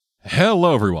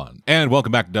Hello, everyone, and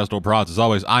welcome back to Dust Old Prods. As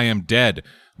always, I am Dead.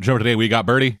 Joe, today we got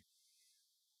Birdie.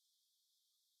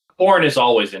 Porn is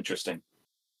always interesting.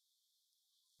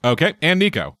 Okay, and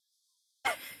Nico.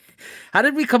 How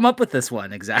did we come up with this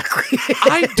one exactly?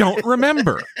 I don't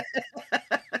remember.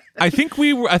 I think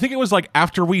it was like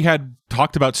after we had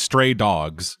talked about Stray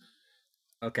Dogs.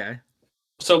 Okay.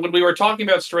 So when we were talking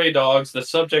about Stray Dogs, the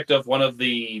subject of one of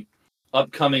the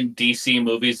upcoming DC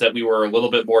movies that we were a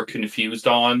little bit more confused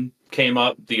on came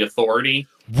up, The Authority.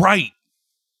 Right.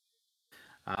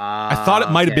 I thought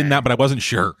it might have been that, but I wasn't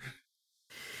sure.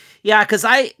 Yeah, because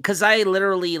I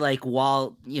literally, like,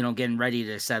 while, getting ready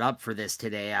to set up for this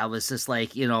today, I was just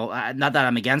like, not that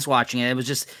I'm against watching it. It was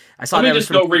just, I saw Let me just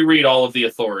go reread all of The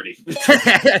Authority.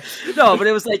 No, but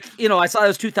it was like, I saw it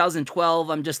was 2012.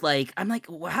 I'm like,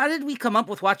 well, how did we come up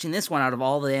with watching this one out of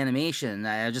all the animation?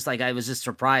 I was just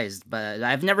surprised, but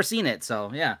I've never seen it. So,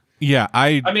 yeah. Yeah,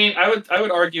 I mean, I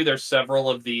would argue there's several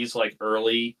of these, like,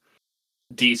 early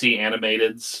DC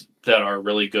animateds that are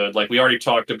really good. Like, we already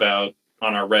talked about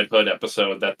on our Red Hood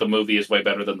episode that the movie is way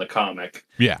better than the comic.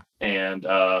 Yeah. And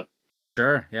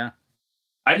sure, yeah.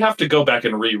 I'd have to go back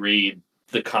and reread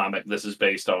the comic this is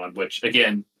based on, which,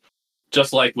 again,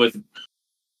 just like with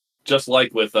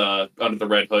Under the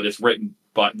Red Hood, it's written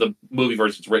by the movie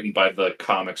version is written by the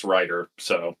comics writer,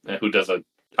 so who does a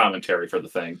commentary for the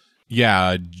thing.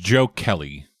 Yeah, Joe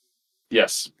Kelly.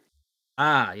 Yes.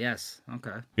 Ah, yes.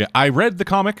 Okay. Yeah, I read the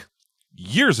comic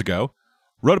years ago,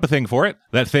 wrote up a thing for it.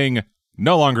 That thing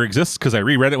no longer exists because I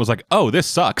reread it and was like, oh, this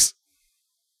sucks.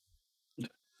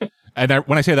 And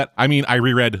when I say that, I mean I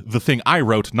reread the thing I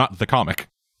wrote, not the comic.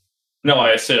 No, I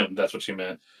assumed that's what you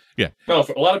meant. Yeah. No,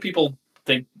 a lot of people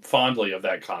think fondly of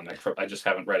that comic. I just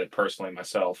haven't read it personally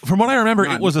myself. From what I remember,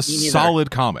 it was a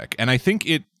solid comic, and I think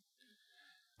it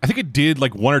did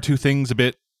like one or two things a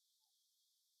bit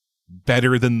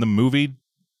better than the movie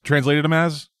translated them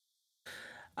as.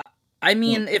 I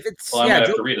mean, if it's well, yeah,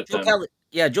 Joe Kelly,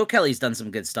 Joe Kelly's done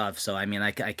some good stuff, so I mean,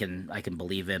 I can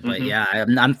believe it, but Mhm. yeah,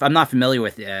 I'm not familiar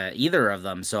with either of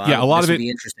them, so yeah, a lot of it be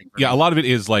interesting. A lot of it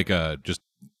is like just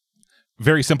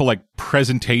very simple, like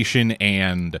presentation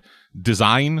and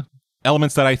design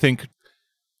elements that I think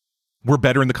were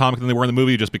better in the comic than they were in the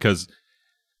movie, just because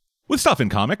with stuff in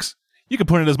comics, you can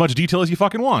put in as much detail as you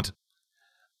fucking want.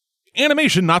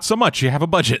 Animation, not so much. You have a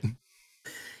budget.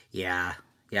 Yeah,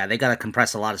 they gotta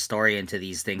compress a lot of story into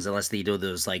these things, unless they do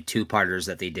those like two-parters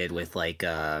that they did with like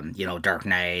Dark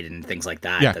Knight and things like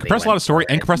that. Yeah, compress a lot of story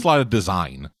and compress a lot of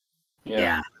design.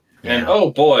 Yeah. And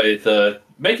oh boy, the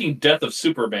making Death of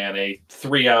Superman a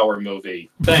 3-hour movie.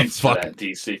 Thanks for that,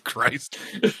 DC. Christ.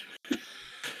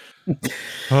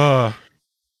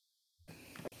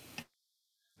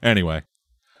 Anyway.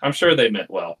 I'm sure they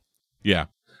meant well. Yeah.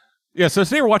 Yeah, so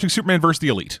today we're watching Superman vs. the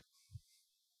Elite.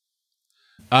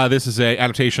 This is an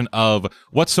adaptation of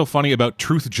What's So Funny About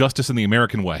Truth, Justice, and the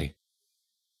American Way.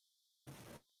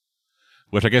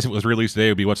 Which I guess if it was released today,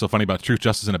 would be What's So Funny About Truth,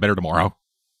 Justice, and a Better Tomorrow.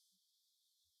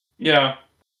 Yeah.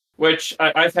 Which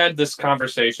I've had this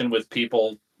conversation with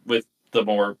people with the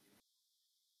more,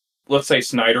 let's say,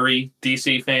 Snydery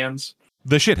DC fans.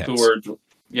 The shitheads. Who were,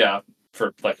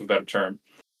 for lack of a better term.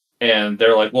 And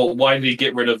they're like, well, why did he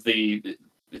get rid of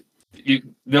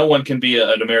no one can be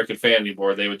an American fan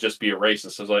anymore. They would just be a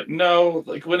racist. I was like, no,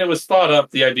 like when it was thought up,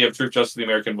 the idea of Truth, Justice, the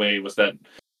American Way was that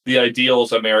the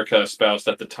ideals America espoused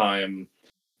at the time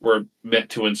were meant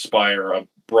to inspire a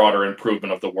broader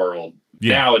improvement of the world.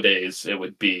 Yeah. Nowadays,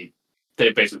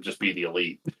 they'd basically just be the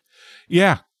elite.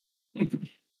 Yeah.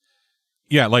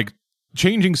 Yeah, like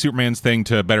changing Superman's thing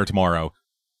to Better Tomorrow.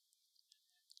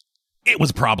 It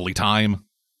was probably time.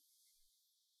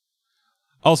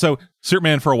 Also,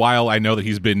 Superman, for a while, I know that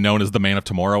he's been known as the Man of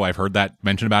Tomorrow. I've heard that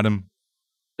mentioned about him.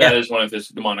 That is one of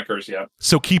his monikers, yeah.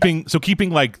 So keeping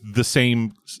like the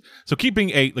same,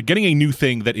 getting a new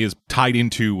thing that is tied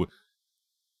into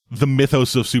the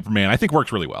mythos of Superman, I think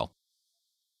works really well.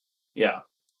 Yeah.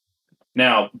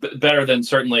 Now, better than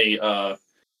certainly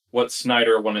what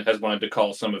Snyder has wanted to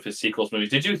call some of his sequels movies.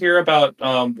 Did you hear about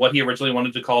what he originally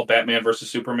wanted to call Batman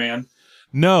versus Superman?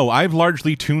 No, I've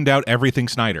largely tuned out everything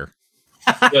Snyder.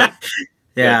 Good.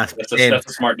 Yeah, that's a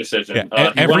smart decision.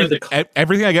 Yeah.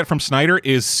 Everything I get from Snyder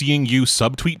is seeing you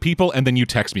subtweet people and then you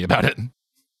text me about it.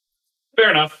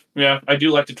 Fair enough. Yeah, I do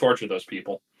like to torture those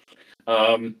people.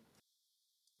 What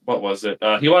was it?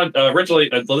 He wanted originally.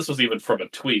 This was even from a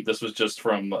tweet. This was just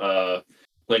from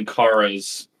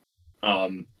Linkara's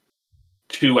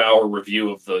 2-hour review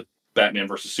of the Batman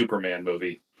versus Superman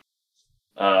movie.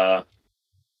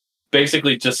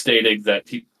 Basically, just stating that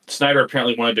Snyder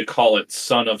apparently wanted to call it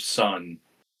Son of Sun.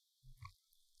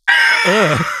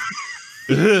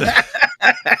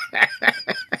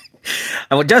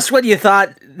 Well, just when you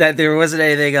thought that there wasn't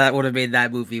anything that would have made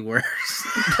that movie worse.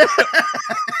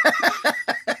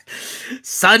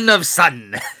 Son of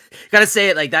Sun. Gotta say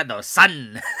it like that though.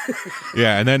 Sun.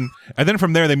 Yeah, and then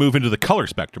from there they move into the color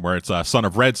spectrum where it's son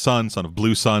of red sun, son of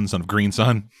blue sun, son of green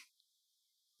sun.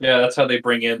 Yeah, that's how they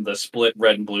bring in the split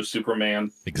red and blue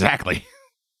Superman. Exactly.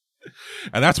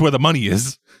 And that's where the money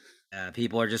is.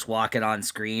 People are just walking on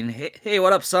screen. Hey,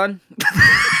 what up, son?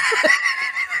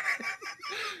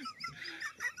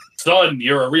 Son,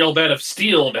 you're a real man of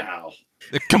steel now.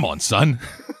 Come on, son.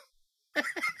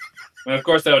 And of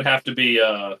course, that would have to be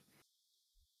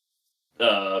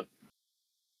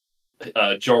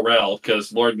Jor-El,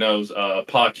 because Lord knows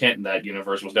Pa Kent in that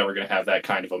universe was never going to have that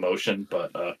kind of emotion.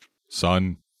 But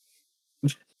son.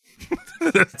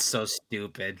 That's so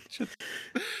stupid.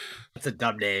 That's a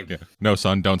dumb name. Yeah. No,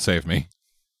 son, don't save me.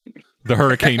 The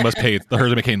hurricane must pay. The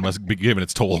hurricane must be given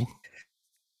its toll.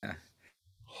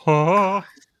 I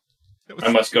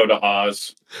must go to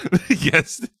Oz.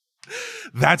 Yes,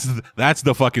 that's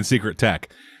the fucking secret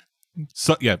tech.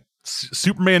 So yeah,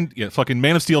 Superman. Yeah, fucking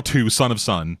Man of Steel 2, Son of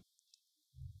Sun.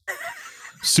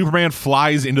 Superman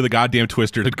flies into the goddamn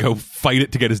Twister to go fight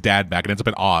it to get his dad back, and ends up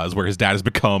in Oz, where his dad has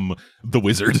become the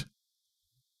Wizard.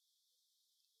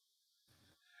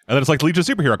 And then it's like Legion of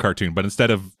Superhero cartoon, but instead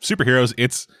of superheroes,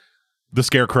 it's the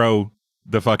Scarecrow,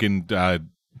 the fucking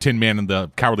Tin Man, and the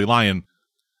Cowardly Lion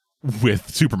with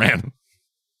Superman.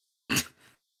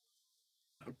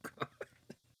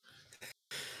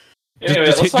 Anyway,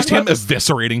 just him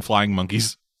eviscerating flying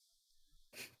monkeys.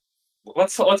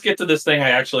 Let's get to this thing I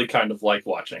actually kind of like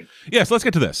watching. Yes, let's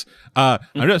get to this. I'm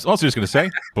also just going to say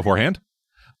beforehand,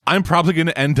 I'm probably going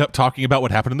to end up talking about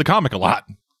what happened in the comic a lot.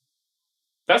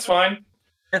 That's fine.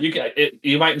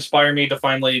 You might inspire me to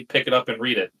finally pick it up and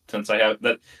read it, since I have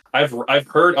that. I've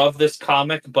heard of this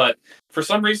comic, but for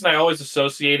some reason I always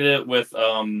associated it with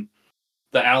the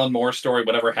Alan Moore story,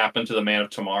 Whatever Happened to the Man of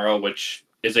Tomorrow, which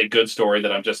is a good story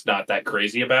that I'm just not that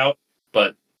crazy about.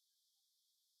 But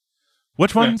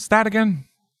which one's that again?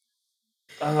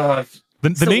 The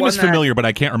name is familiar, but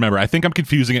I can't remember. I think I'm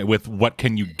confusing it with What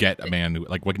Can You Get a Man Who,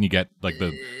 like, what can you get, like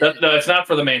the... No, it's not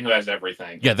for the man who has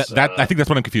everything. Yeah, that I think that's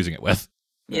what I'm confusing it with.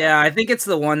 Yeah, I think it's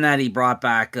the one that he brought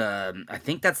back. I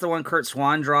think that's the one Kurt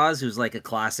Swan draws, who's like a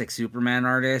classic Superman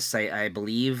artist, I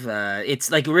believe. It's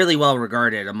like really well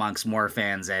regarded amongst Moore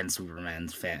fans and Superman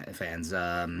fans. Is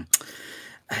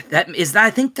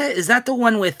that the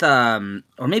one with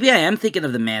or maybe I am thinking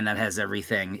of the Man That Has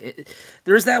Everything.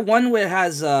 There's that one where it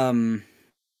has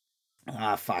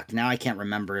fuck, now I can't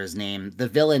remember his name. The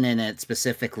villain in it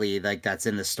specifically, like that's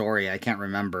in the story, I can't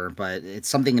remember, but it's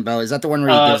something about, is that the one where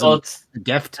he gives him a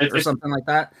gift or something like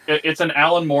that? It's an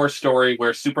Alan Moore story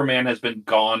where Superman has been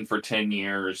gone for 10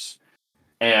 years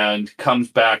and comes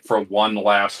back for one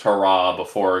last hurrah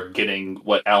before getting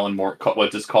what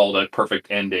is called a perfect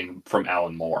ending from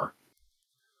Alan Moore.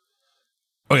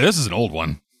 Oh yeah, this is an old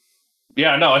one.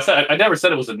 Yeah, no, I never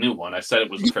said it was a new one. I said it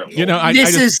was fairly old.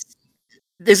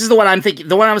 This is the one I'm thinking.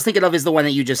 The one I was thinking of is the one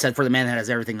that you just said, For the Man That Has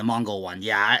Everything, the Mongol one.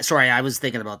 Yeah, sorry, I was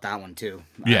thinking about that one too.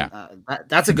 Yeah,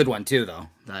 that's a good one too, though.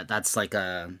 That's like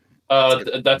a.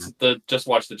 That's just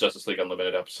watch the Justice League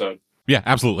Unlimited episode. Yeah,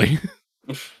 absolutely.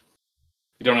 You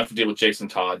don't have to deal with Jason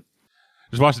Todd.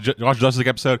 Just watch the Justice League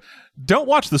episode. Don't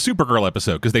watch the Supergirl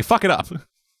episode because they fuck it up.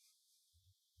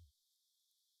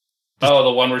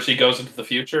 The one where she goes into the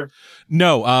future?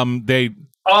 No, they.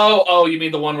 Oh, you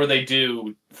mean the one where they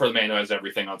do For the Man Who Has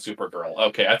Everything on Supergirl?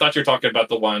 Okay, I thought you were talking about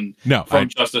the one from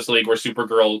Justice League where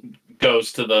Supergirl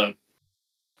goes to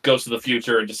the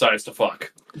future and decides to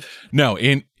fuck. No,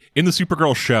 in the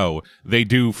Supergirl show, they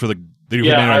do for the.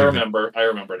 I remember. I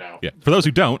remember now. Yeah, for those who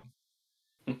don't,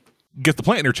 gets the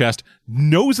plant in her chest,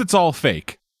 knows it's all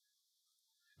fake,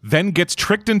 then gets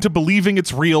tricked into believing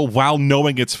it's real while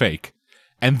knowing it's fake,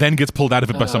 and then gets pulled out of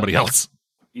it by somebody else.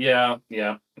 Yeah.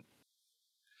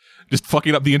 Just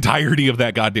fucking up the entirety of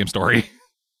that goddamn story.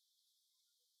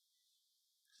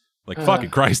 Like,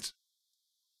 fucking Christ.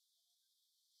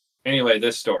 Anyway,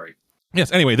 this story.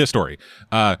 Yes, this story.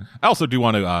 I also do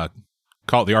want to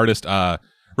call it the artist.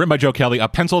 Written by Joe Kelly,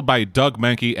 penciled by Doug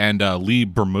Mankey and Lee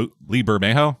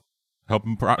Bermejo. Hope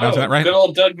I'm pronouncing that right. Good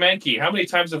old Doug Mankey. How many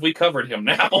times have we covered him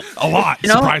now? A lot,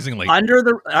 surprisingly. Under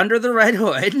the Red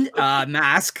Hood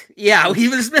mask. Yeah,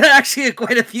 there's been actually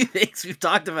quite a few things we've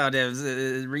talked about him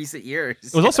in recent years.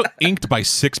 It was also inked by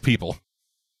 6 people.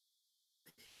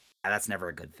 Yeah, that's never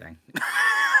a good thing.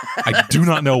 I do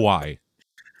not know why.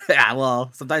 Yeah,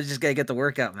 well, sometimes you just gotta get the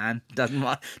workout, man. Doug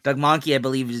Monkey, I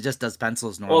believe, he just does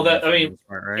pencils normally. Well, for the most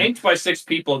part, right? Inked by Six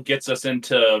People gets us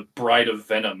into Bride of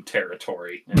Venom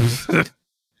territory.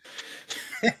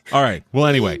 All right. Well,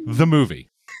 anyway, the movie.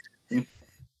 You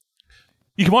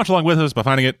can watch along with us by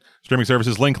finding it. Streaming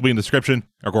services link will be in the description,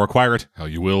 or go acquire it, how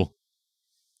you will.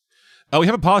 We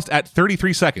have it paused at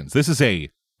 33 seconds. This is a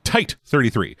tight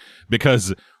 33,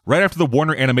 because right after the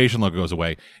Warner Animation logo goes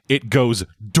away, it goes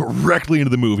directly into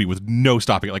the movie with no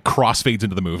stopping it, like crossfades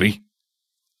into the movie.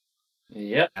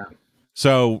 Yep.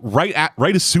 So right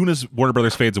as soon as Warner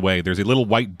Brothers fades away, there's a little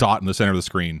white dot in the center of the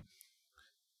screen.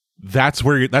 That's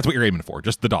what you're aiming for,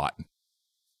 just the dot.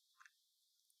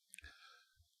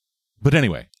 But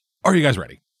anyway, are you guys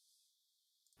ready?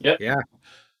 Yep. Yeah.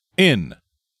 In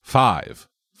 5,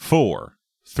 4,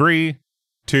 3,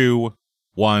 2,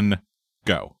 1,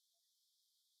 go.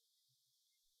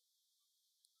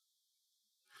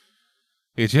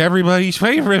 It's everybody's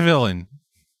favorite villain.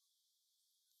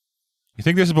 You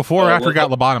think this is before or after he got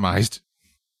lobotomized?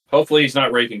 Hopefully he's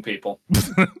not raping people.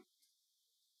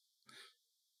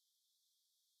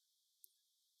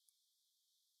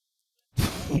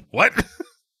 What?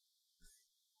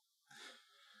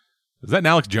 Is that an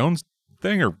Alex Jones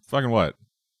thing or fucking what?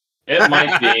 It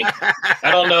might be.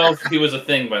 I don't know if he was a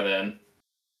thing by then.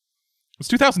 It's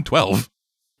 2012.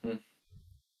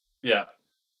 Yeah.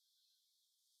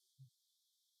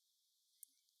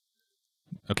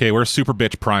 Okay, where's Super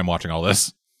Bitch Prime watching all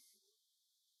this?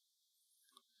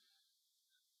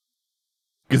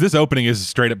 Because this opening is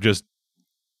straight up just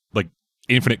like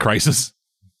Infinite Crisis.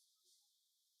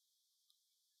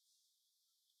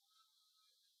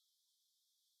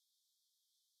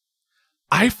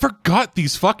 I forgot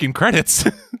these fucking credits.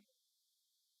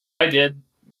 I did.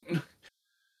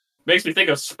 Makes me think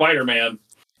of Spider-Man.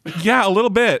 Yeah, a little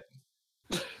bit.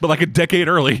 But like a decade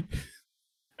early.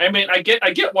 I mean, I get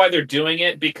why they're doing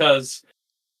it, because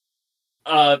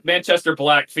Manchester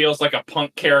Black feels like a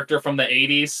punk character from the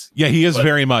 80s. Yeah, he is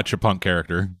very much a punk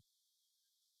character.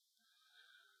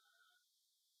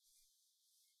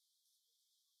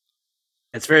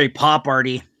 It's very pop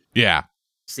arty Yeah.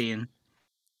 scene.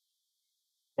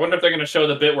 I wonder if they're going to show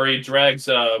the bit where he drags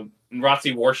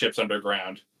Nazi warships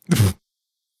underground.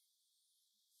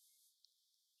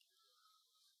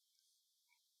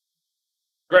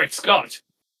 Great Scott!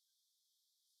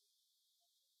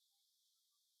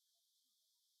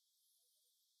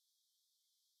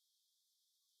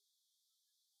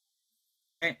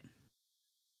 Right.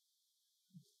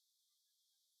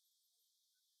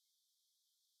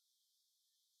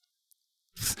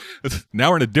 Now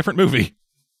we're in a different movie.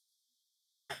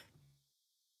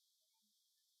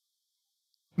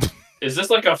 Is this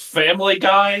like a Family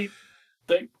Guy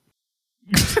thing?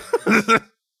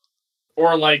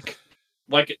 Or like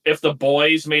if the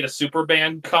boys made a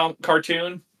Superman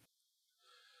cartoon?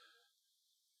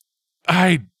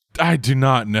 I do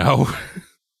not know.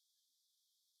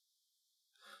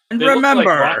 And They look remember,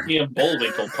 like Rocky and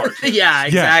Bullwinkle cartoons. yeah,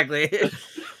 exactly.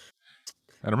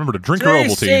 And remember to drink Stay your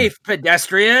Ovaltine. safe,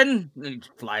 pedestrian. And he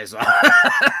flies off.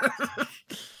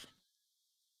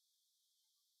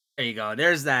 There you go.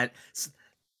 There's that.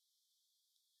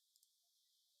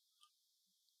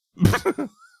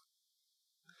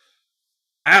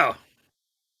 Ow.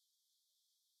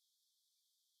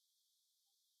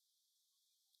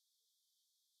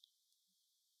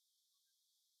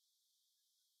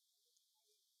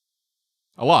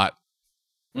 A lot.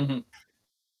 Mm-hmm.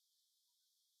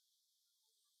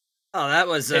 Oh, that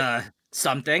was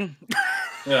something.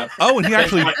 Yeah. Oh, and he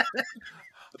actually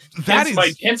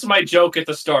hence my joke at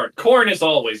the start. Corn is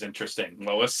always interesting,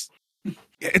 Lois.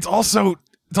 it's also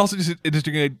just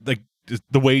interesting, like just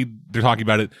the way they're talking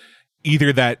about it.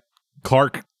 Either that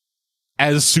Clark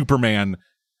as Superman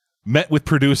met with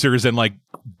producers and like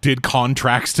did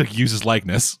contracts to use his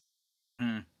likeness.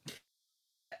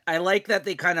 I like that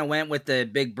they kind of went with the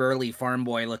big burly farm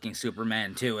boy looking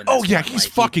Superman too. In Oh this yeah, one. he's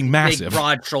Like, fucking massive.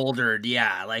 broad shouldered.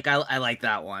 Yeah, like I like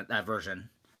that one, that version.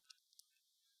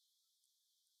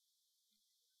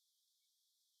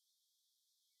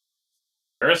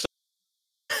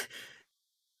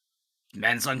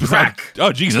 Men's on crack.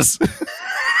 Oh Jesus.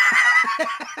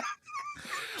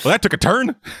 Well, that took a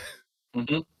turn.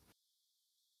 Mm-hmm.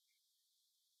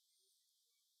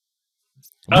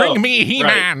 Bring me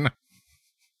He-Man.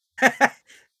 Right.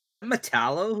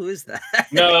 Metallo? Who is that?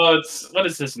 No, what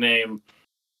is his name?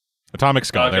 Atomic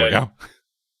Skull. There we Okay. go.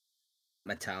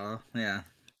 Metallo, yeah.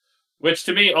 Which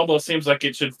to me almost seems like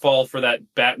it should fall for that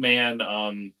Batman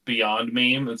Beyond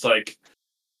meme. It's like,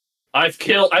 I've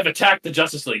attacked the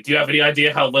Justice League. Do you have any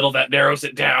idea how little that narrows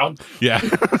it down? Yeah.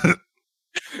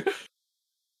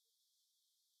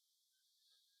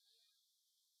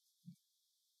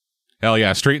 Hell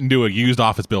yeah, straight into a used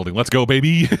office building. Let's go,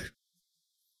 baby.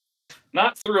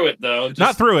 Not through it though. Just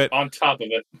Not through it. On top of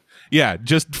it. Yeah,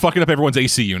 just fucking up everyone's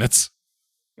AC units.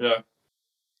 Yeah.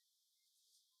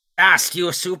 Ask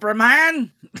you,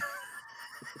 Superman?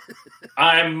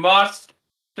 I must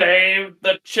save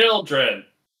the children.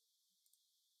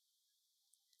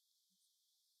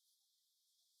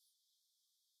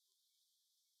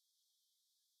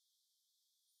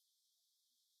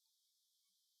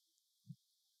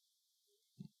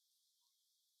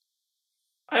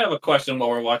 I have a question while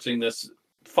we're watching this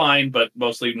fine but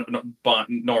mostly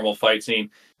normal fight scene.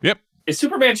 Yep. Is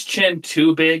Superman's chin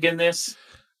too big in this?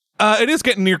 It is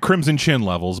getting near Crimson Chin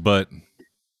levels, but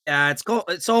Yeah,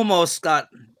 it's almost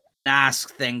got an ass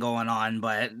thing going on,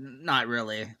 but not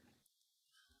really.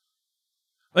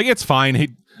 like it's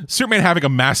fine. Superman having a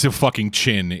massive fucking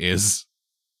chin is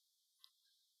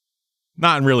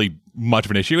not really much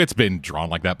of an issue. It's been drawn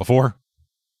like that before.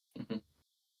 Mm-hmm.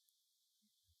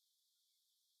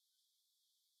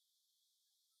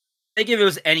 I think if it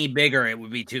was any bigger, it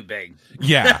would be too big.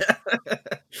 Yeah.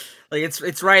 Like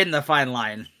it's right in the fine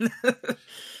line.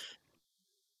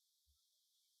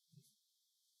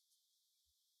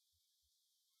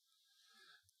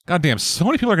 Goddamn, so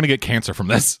many people are going to get cancer from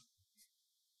this.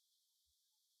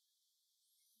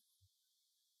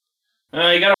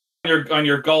 You got on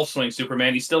your golf swing,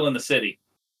 Superman. He's still in the city.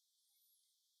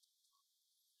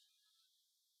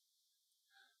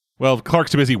 Well,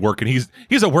 Clark's too busy working. He's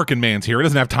a working man's here. He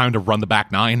doesn't have time to run the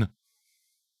back nine.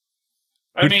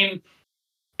 I mean,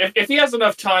 if he has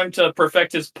enough time to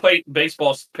perfect his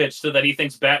baseball pitch so that he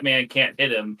thinks Batman can't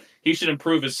hit him, he should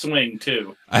improve his swing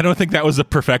too. I don't think that was a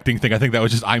perfecting thing. I think that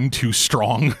was just I'm too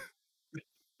strong.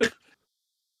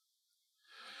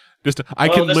 I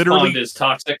can this literally bond is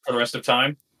toxic for the rest of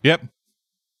time. Yep.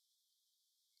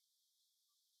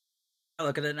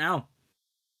 Look at it now.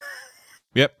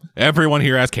 Yep. Everyone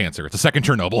here has cancer. It's a second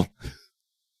Chernobyl.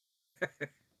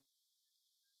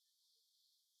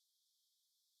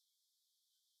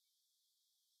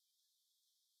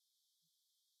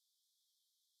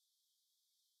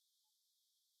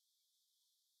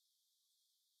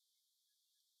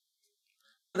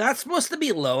 That's supposed to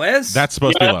be Lois. That's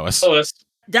supposed to be Lois.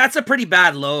 That's a pretty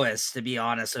bad Lois, to be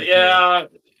honest with you.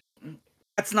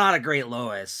 That's not a great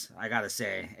Lois, I gotta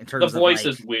say. In terms of the voice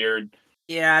like, is weird.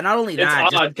 Yeah, not only that,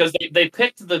 it's odd because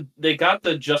they got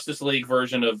the Justice League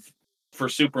version for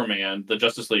Superman, the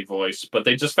Justice League voice, but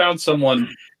they just found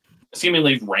someone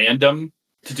seemingly random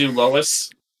to do Lois.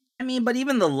 I mean, but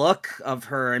even the look of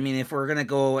her, I mean, if we're gonna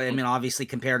go, I mean, obviously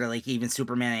compared to like even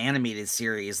Superman animated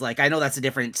series, like I know that's a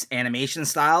different animation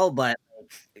style, but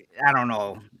I don't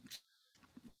know.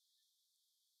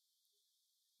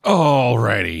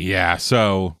 Alrighty, yeah,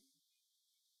 so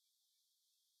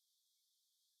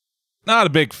not a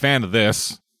big fan of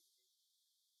this.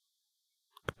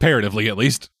 Comparatively, at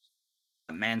least.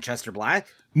 Manchester Black?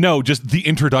 No, just the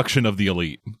introduction of the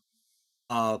Elite.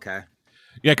 Oh, okay.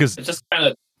 Yeah, because it's just kind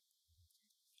of...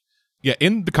 Yeah,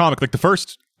 in the comic, like the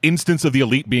first instance of the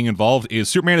Elite being involved is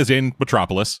Superman is in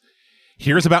Metropolis,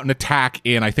 hears about an attack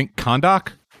in, I think,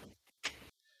 Kahndaq.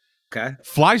 Okay.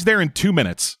 Flies there in 2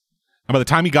 minutes. And by the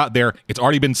time he got there, it's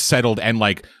already been settled, and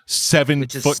like 7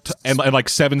 foot and like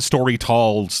 7-story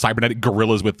tall cybernetic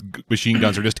gorillas with machine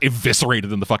guns are just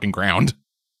eviscerated in the fucking ground.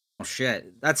 Oh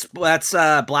shit! That's Black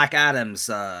Adam's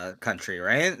country,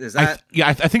 right? Is that?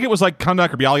 I think it was like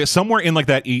Kahndaq or Bialya, somewhere in like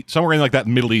that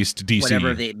Middle East DC.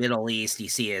 Whatever the Middle East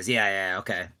DC is. Yeah,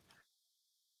 okay.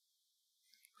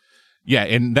 Yeah,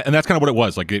 and that's kind of what it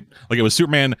was. Like it was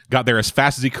Superman got there as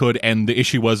fast as he could, and the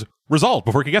issue was resolved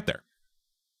before he could get there.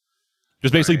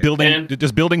 Just basically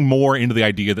building more into the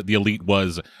idea that the Elite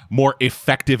was more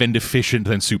effective and efficient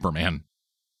than Superman.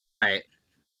 Right.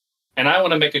 And I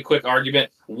want to make a quick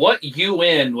argument. What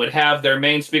UN would have their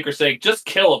main speaker say, just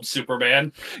kill him,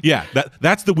 Superman? Yeah,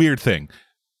 that's the weird thing.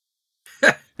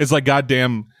 It's like,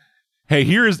 goddamn, hey,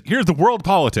 here's the world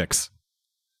politics.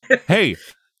 Hey,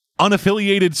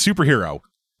 unaffiliated superhero,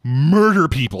 murder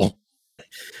people.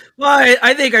 Well,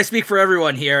 I think I speak for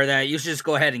everyone here that you should just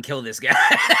go ahead and kill this guy.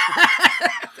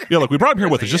 Yeah, look, we brought him here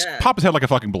with us. Just pop his head like a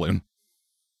fucking balloon.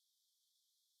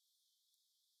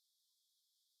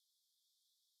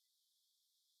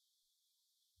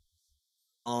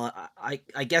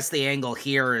 I guess the angle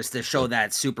here is to show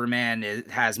that Superman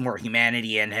has more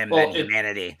humanity in him than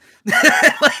humanity.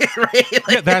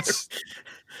 Yeah, that's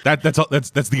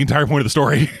the entire point of the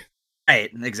story.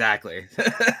 Right, exactly.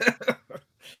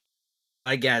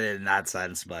 I get it in that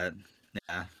sense, but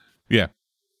yeah. Yeah.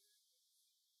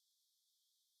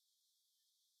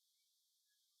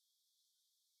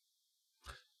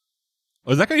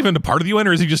 Is that guy even a part of the UN,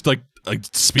 or is he just like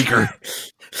speaker.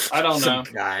 I don't Some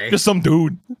know. guy. Just some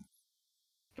dude.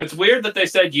 It's weird that they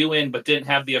said UN but didn't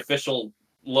have the official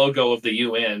logo of the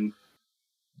UN.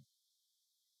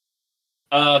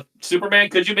 Superman,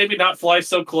 could you maybe not fly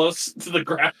so close to the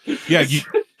ground? Yeah,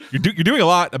 you're doing a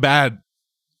lot of bad.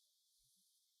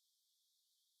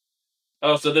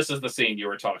 Oh, so this is the scene you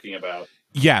were talking about.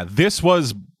 Yeah, this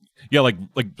was like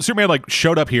Superman like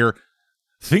showed up here,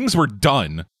 things were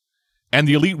done, and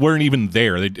the Elite weren't even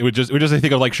there. It was just I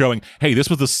think of like showing, hey, this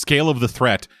was the scale of the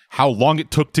threat, how long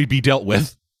it took to be dealt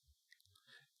with,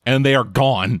 and they are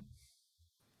gone.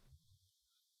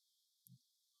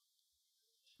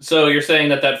 So you're saying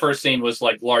that first scene was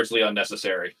like largely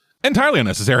unnecessary? Entirely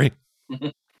unnecessary.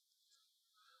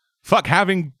 Fuck,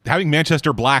 having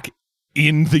Manchester Black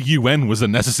in the UN was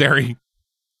unnecessary.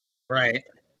 Right.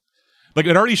 Like,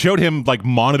 it already showed him like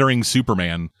monitoring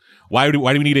Superman. Why do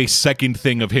we need a second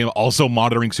thing of him also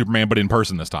monitoring Superman, but in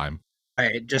person this time?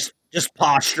 Right. Just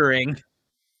posturing.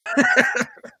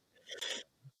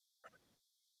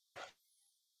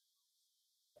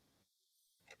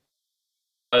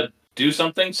 Do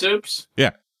something, Soups?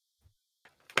 Yeah.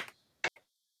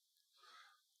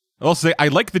 I'll say I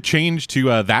like the change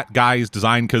to that guy's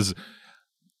design, because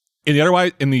in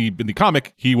the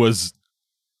comic he was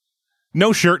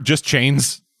no shirt, just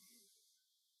chains,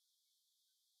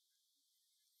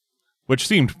 which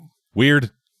seemed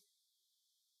weird.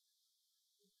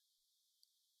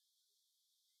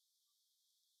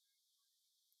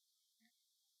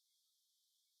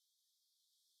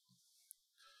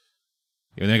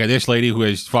 And then I got this lady who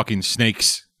has fucking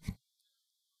snakes.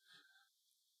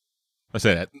 I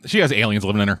say that she has aliens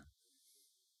living in her.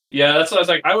 Yeah, that's what I was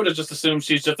like. I would have just assumed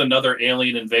she's just another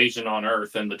alien invasion on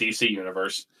Earth in the DC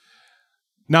universe.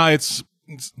 No, it's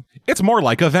more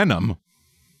like a Venom.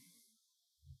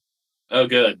 Oh,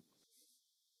 good.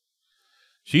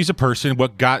 She's a person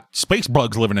what got space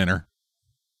bugs living in her.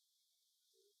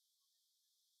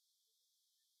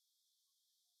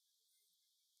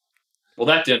 Well,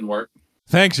 that didn't work.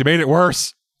 Thanks, you made it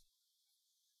worse.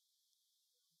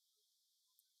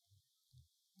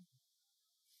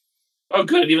 Oh,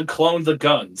 good. It even cloned the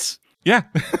guns. Yeah.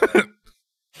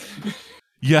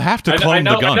 You have to clone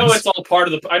the guns. I know it's all part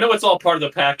of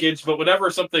the package, but whenever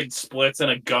something splits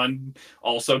and a gun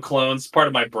also clones, part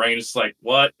of my brain is like,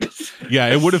 what? Yeah,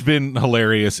 it would have been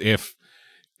hilarious if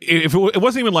it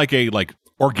wasn't even like a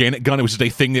organic gun, it was just a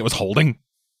thing that it was holding.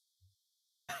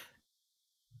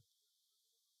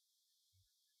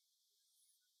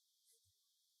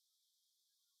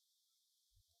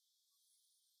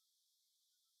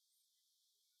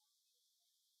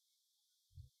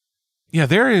 Yeah,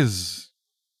 there's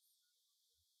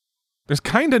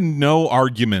kind of no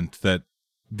argument that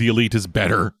the Elite is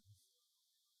better.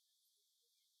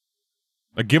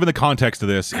 Like, given the context of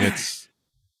this, it's...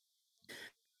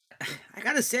 I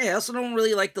gotta say, I also don't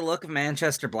really like the look of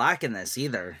Manchester Black in this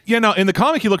either. Yeah, no, in the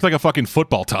comic, he looked like a fucking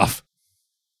football tough.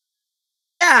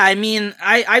 Yeah, I mean,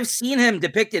 I've seen him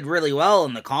depicted really well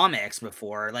in the comics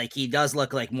before. Like, he does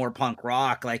look like more punk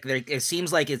rock. Like, it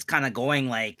seems like it's kind of going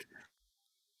like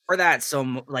for that.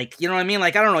 So, like, you know what I mean?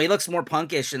 Like, I don't know. He looks more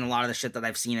punkish in a lot of the shit that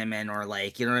I've seen him in, or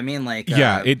like, you know what I mean? Like,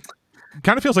 yeah, it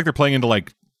kind of feels like they're playing into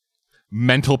like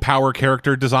mental power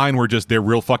character design, where just they're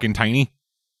real fucking tiny.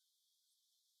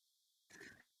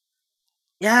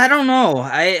 Yeah, I don't know.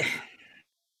 I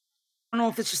don't know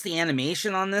if it's just the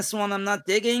animation on this one I'm not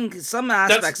digging. Some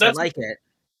aspects I like it.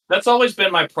 That's always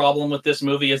been my problem with this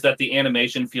movie, is that the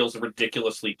animation feels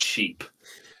ridiculously cheap.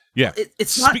 Yeah,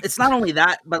 it's not only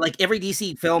that, but like every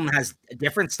DC film has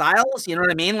different styles. You know what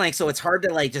I mean? Like, so it's hard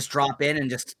to like just drop in and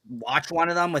just watch one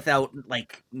of them without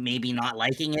like maybe not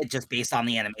liking it just based on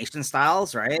the animation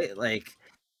styles, right? Like,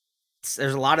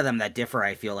 there's a lot of them that differ,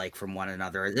 I feel like, from one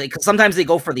another. Like, sometimes they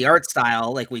go for the art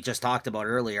style, like we just talked about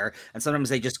earlier, and sometimes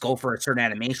they just go for a certain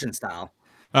animation style.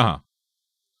 Uh-huh.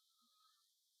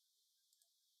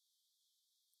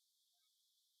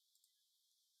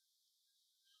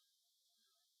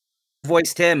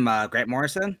 Voiced him, Grant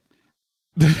Morrison.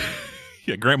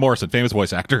 Yeah, Grant Morrison, famous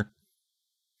voice actor.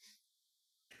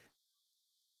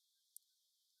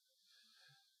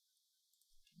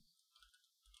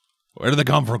 Where did they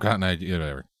come from? Cotton Eye,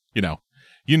 whatever.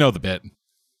 You know the bit.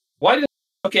 Why did?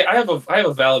 Okay, I have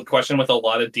a valid question with a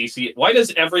lot of DC. Why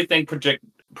does everything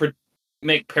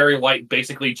make Perry White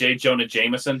basically J. Jonah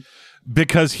Jameson?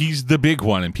 Because he's the big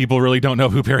one, and people really don't know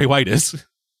who Perry White is.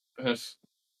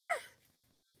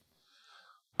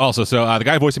 Also, so the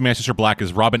guy voicing Manchester Black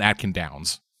is Robin Atkin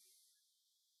Downs.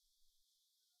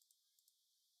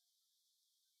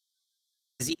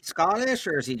 Is he Scottish,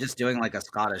 or is he just doing like a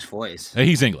Scottish voice?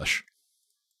 He's English.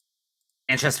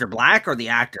 Manchester Black or the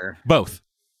actor? Both.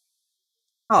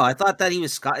 Oh, I thought that he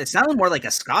was Scott. It sounded more like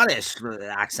a Scottish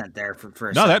accent there for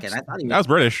a No, second. I thought he that was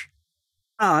British.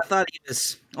 Oh, I thought he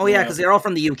was. Oh yeah, because they're all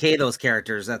from the UK. Those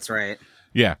characters. That's right.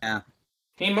 Yeah. Yeah.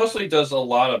 He mostly does a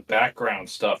lot of background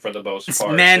stuff for the most It's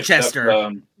part.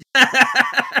 Manchester.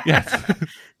 Except, Yeah.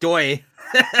 Doy.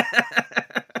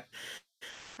 I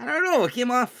don't know. It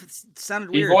came off. It sounded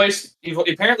weird. He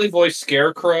apparently voiced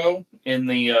Scarecrow in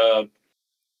the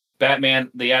Batman,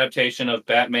 the adaptation of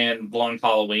Batman Long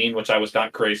Halloween, which I was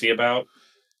not crazy about.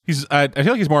 I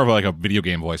feel like he's more of like a video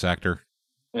game voice actor.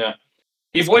 Yeah.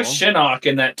 He voiced Shinnok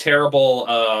in that terrible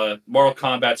Mortal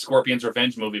Kombat Scorpion's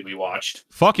Revenge movie we watched.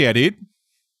 Fuck yeah, dude.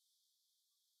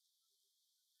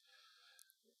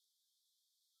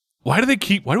 Why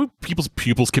do people's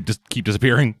pupils keep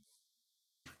disappearing?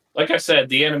 Like I said,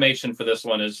 the animation for this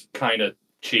one is kind of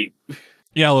cheap.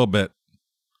 Yeah, a little bit.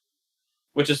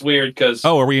 Which is weird because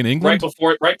are we in England?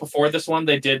 Right before this one,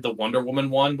 they did the Wonder Woman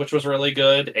one, which was really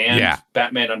good, and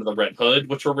Batman Under the Red Hood,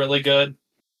 which were really good.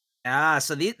 Ah,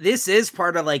 so this is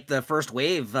part of like the first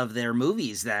wave of their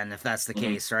movies, then, if that's the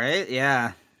case, right?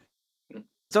 Yeah.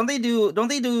 Don't they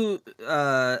do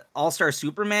All-Star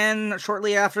Superman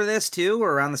shortly after this too,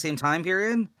 or around the same time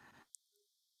period?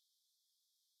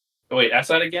 Oh, wait, ask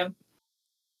that again?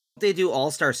 They do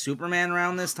All-Star Superman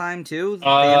around this time too?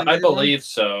 I believe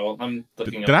so. I'm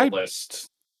looking at the list.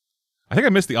 I think I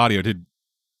missed the audio. Did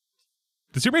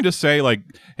Superman just say like,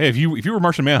 "Hey, if you were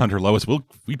Martian Manhunter, Lois,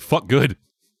 we'd fuck good"?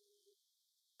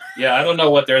 Yeah, I don't know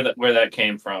where that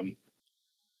came from.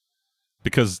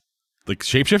 Because like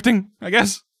shapeshifting, I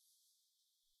guess.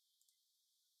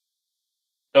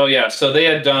 Oh yeah, so they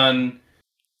had done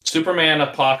Superman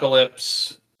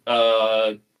Apocalypse,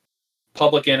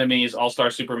 Public Enemies,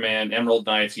 All-Star Superman, Emerald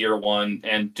Knights, Year One,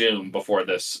 and Doom before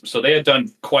this. So they had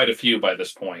done quite a few by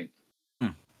this point.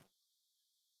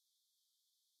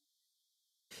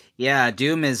 Yeah,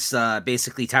 Doom is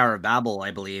basically Tower of Babel,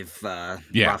 I believe,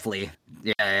 roughly.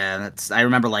 Yeah, I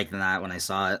remember liking that when I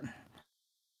saw it.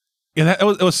 Yeah,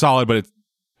 it was solid, but it's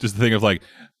just the thing of like,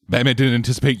 Batman didn't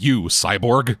anticipate you,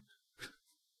 Cyborg.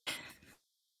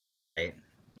 Right.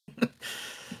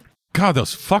 God,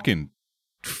 those fucking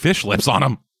fish lips on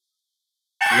him.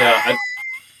 Yeah.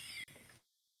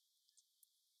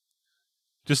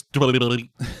 Just...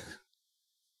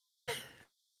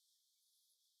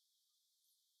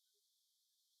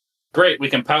 Great, we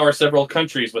can power several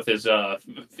countries with his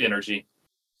energy.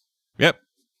 Yep.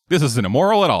 This isn't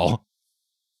immoral at all.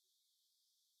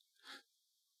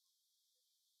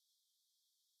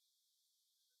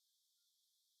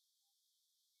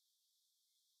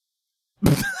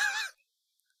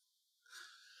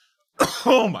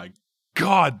 Oh my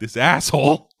God, this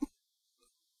asshole.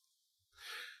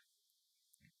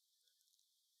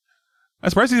 I'm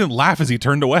surprised he didn't laugh as he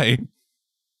turned away.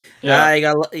 Yeah, you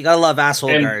gotta love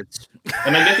asshole guards.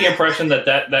 And I get the impression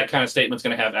that kind of statement's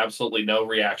going to have absolutely no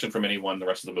reaction from anyone the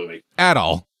rest of the movie. At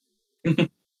all. Be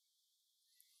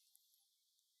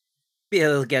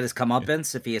able to get his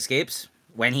comeuppance if he escapes.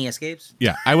 When he escapes.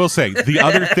 Yeah, I will say, the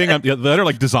other thing, the other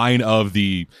like design of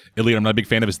the Elite I'm not a big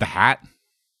fan of is the hat.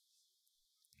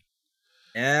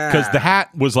 Yeah. Because the hat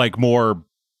was like more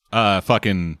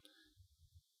fucking...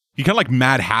 He kind of like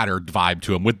Mad Hatter vibe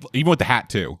to him, even with the hat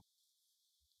too.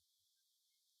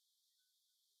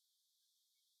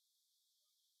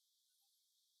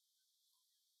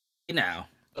 You know.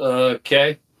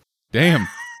 Okay. Damn.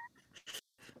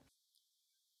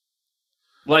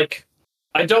 Like,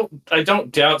 I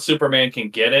don't doubt Superman can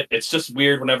get it. It's just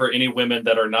weird whenever any women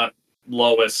that are not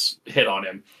Lois hit on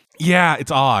him. Yeah,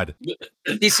 it's odd.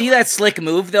 You see that slick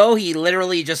move though? He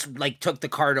literally just like took the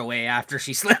card away after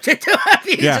she slipped it to him.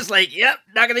 He's just like, "Yep,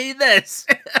 not gonna need this."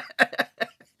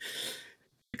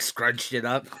 Scrunched it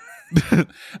up. I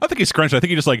don't think he scrunched it. I think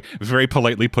he just like very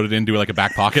politely put it into like a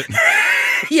back pocket.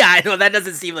 Yeah, I know that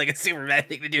doesn't seem like a Superman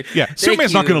thing to do. Yeah, Thank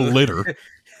Superman's not going to litter.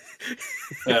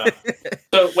 Yeah.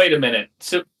 So wait a minute.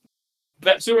 So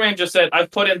Superman just said,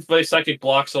 "I've put in the psychic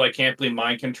block so I can't be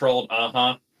mind controlled."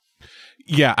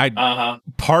 Yeah,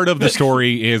 part of the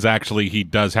story is actually he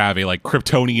does have a like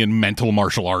Kryptonian mental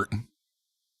martial art.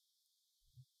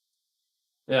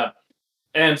 Yeah.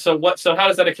 And so how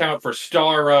does that account for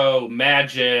Starro,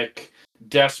 Magic,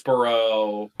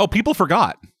 Despero? Oh, people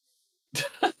forgot.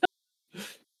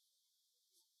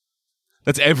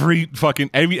 That's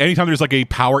anytime there's like a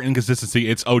power inconsistency,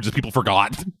 it's just people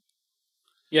forgot.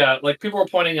 Yeah, like people were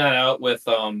pointing that out with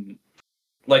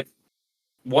like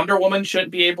Wonder Woman shouldn't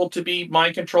be able to be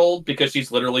mind controlled because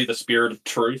she's literally the spirit of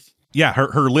truth. Yeah,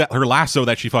 her lasso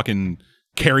that she fucking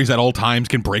carries at all times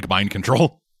can break mind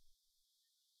control.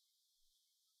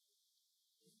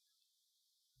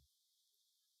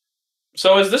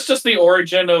 So is this just the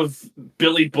origin of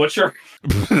Billy Butcher?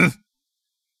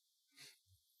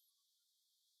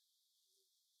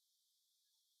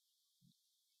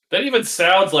 That even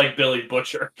sounds like Billy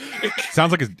Butcher.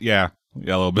 Sounds like yeah, a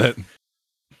little bit.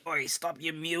 Oi, stop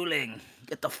your mewling.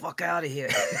 Get the fuck out of here.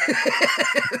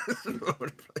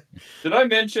 Did I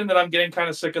mention that I'm getting kind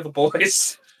of sick of the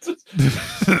boys?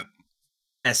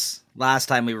 Yes, last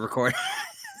time we recorded.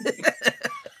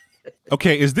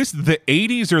 Okay, is this the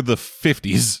 80s or the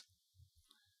 50s?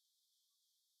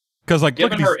 Because, like,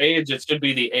 given her age, it should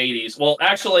be the 80s. Well,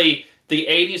 actually, the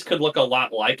 80s could look a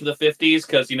lot like the 50s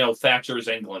because, you know, Thatcher's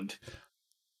England.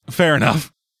 Fair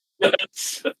enough.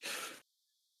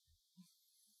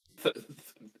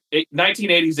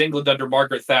 1980s England under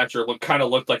Margaret Thatcher kind of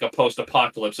looked like a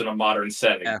post-apocalypse in a modern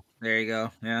setting. Yeah, there you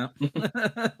go. Yeah.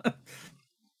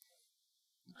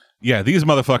 Yeah, these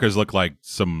motherfuckers look like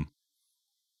some...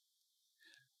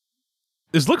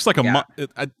 This looks like a...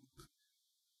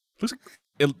 looks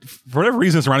like, for whatever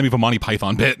reason, it's reminding me of a Monty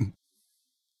Python bit.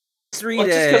 Just read well,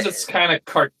 just because it's kind of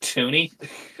cartoony.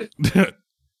 Kind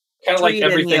of like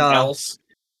everything else.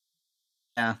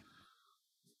 Yeah. I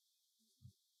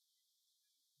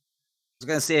was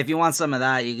going to say, if you want some of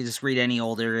that, you can just read any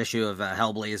older issue of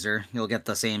Hellblazer. You'll get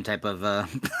the same type of...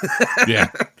 Yeah.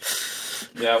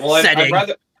 Yeah, well,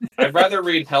 I'd rather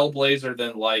read Hellblazer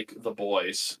than, like, The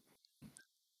Boys.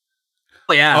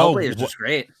 Oh, yeah, Hellblazer's just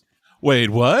great. Wait,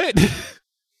 what?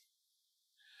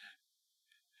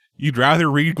 You'd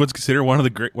rather read what's considered one of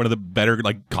the better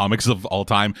like comics of all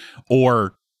time,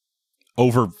 or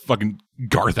over fucking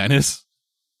Garth Ennis?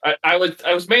 I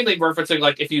was mainly referencing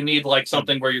like if you need like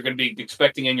something where you're going to be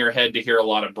expecting in your head to hear a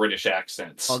lot of British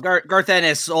accents. Well, Garth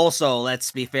Ennis also,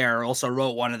 let's be fair, also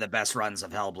wrote one of the best runs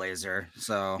of Hellblazer.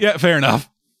 So yeah, fair enough.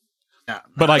 Yeah.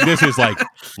 But like this is like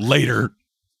later.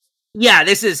 Yeah,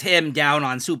 this is him down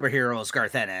on superheroes,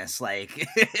 Garth Ennis, like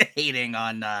hating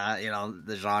on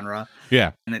the genre.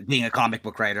 Yeah, and it being a comic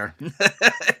book writer.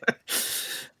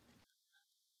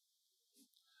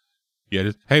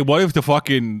 Yeah. Hey, what if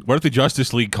the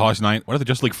Justice League fucked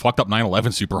up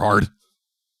 9/11 super hard?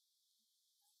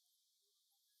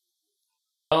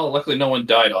 Oh, luckily no one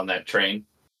died on that train.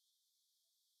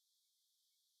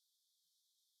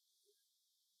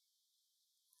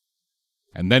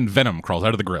 And then Venom crawls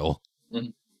out of the grill. Mm-hmm.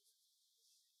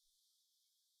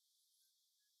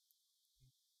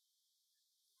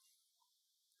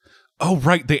 Oh,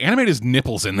 right. They animated his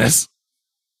nipples in this.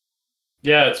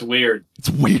 Yeah, it's weird. It's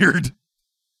weird.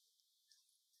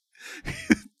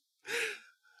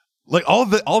 Like all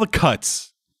the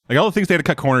cuts, like all the things they had to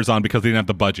cut corners on because they didn't have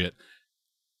the budget.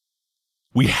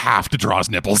 We have to draw his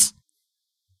nipples.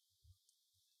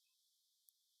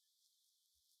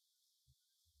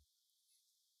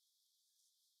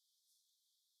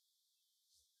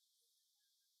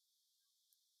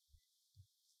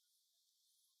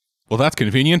 Well, that's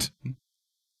convenient.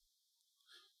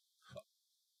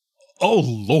 Oh,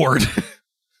 Lord.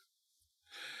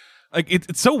 Like,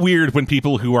 it's so weird when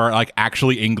people who are, like,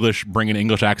 actually English bring in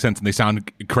English accents and they sound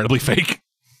incredibly fake.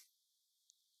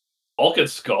 Hulk and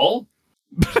Skull?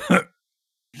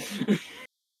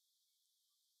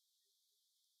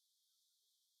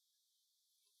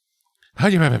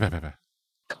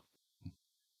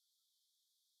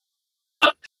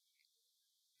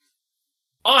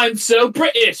 I'm so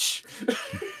British!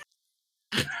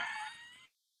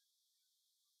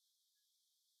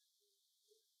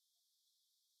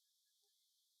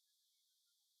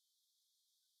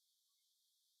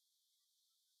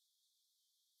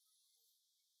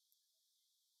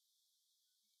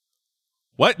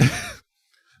 What?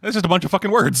 That's just a bunch of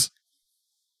fucking words.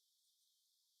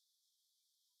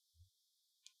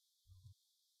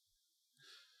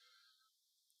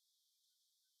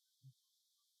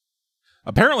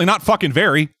 Apparently not fucking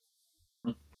very.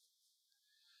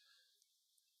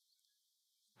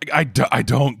 I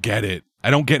don't get it. I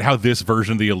don't get how this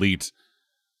version of the Elite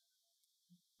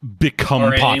become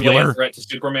or popular. Any threat to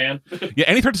Superman. Yeah,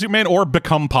 any threat to Superman or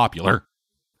become popular.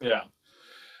 Yeah.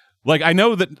 Like I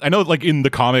know like in the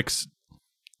comics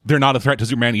they're not a threat to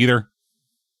Superman either.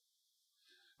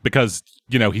 Because,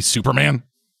 you know, he's Superman.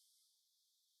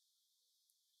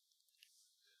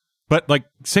 But like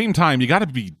same time you have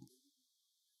to be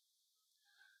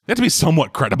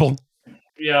somewhat credible.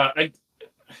 Yeah,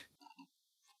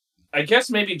 I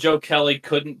guess maybe Joe Kelly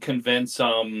couldn't convince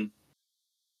couldn't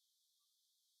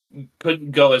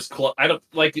go as close. I don't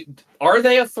like. Are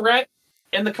they a threat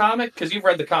in the comic? Because you've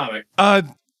read the comic.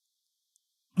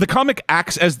 The comic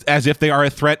acts as if they are a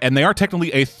threat, and they are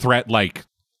technically a threat. Like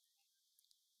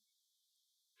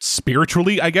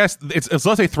spiritually, I guess it's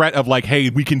less a threat of like, hey,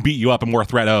 we can beat you up, and more a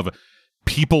threat of,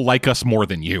 people like us more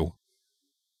than you.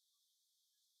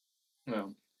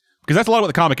 No. Because that's a lot of what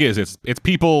the comic is. It's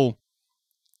people,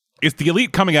 it's the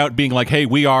elite coming out being like, hey,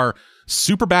 we are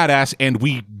super badass and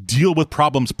we deal with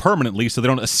problems permanently so they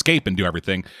don't escape and do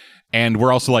everything. And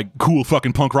we're also like cool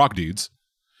fucking punk rock dudes.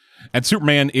 And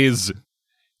Superman is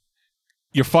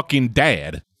your fucking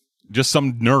dad. Just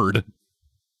some nerd.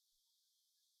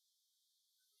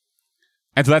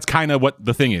 And so that's kind of what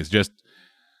the thing is. Just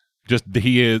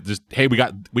he is just, hey, we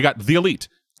got the elite.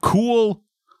 Cool,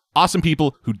 awesome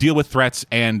people who deal with threats,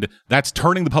 and that's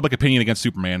turning the public opinion against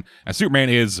Superman. And Superman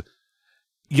is,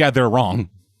 yeah, they're wrong.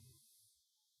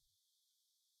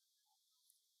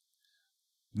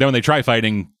 Then when they try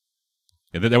fighting,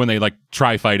 Superman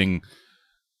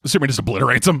just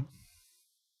obliterates them.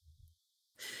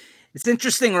 It's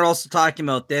interesting we're also talking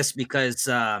about this because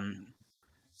a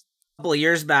couple of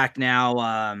years back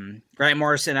now, Grant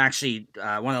Morrison actually,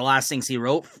 one of the last things he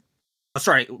wrote,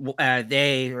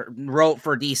 they wrote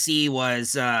for DC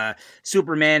was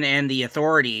Superman and the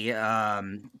Authority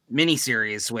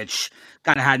miniseries, which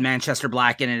kind of had Manchester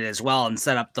Black in it as well and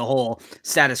set up the whole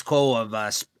status quo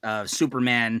of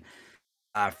Superman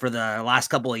for the last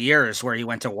couple of years where he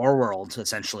went to Warworld,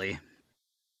 essentially.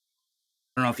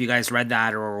 I don't know if you guys read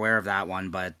that or were aware of that one,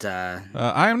 but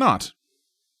I am not.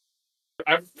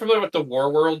 I'm familiar with the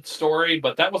Warworld story,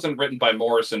 but that wasn't written by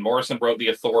Morrison. Morrison wrote the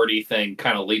Authority thing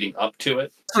kind of leading up to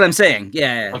it. That's what I'm saying.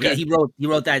 Yeah. Okay. He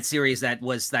wrote that series that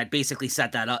basically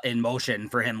set that up in motion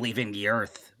for him leaving the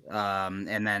Earth.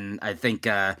 And then I think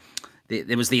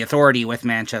it was the Authority with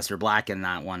Manchester Black in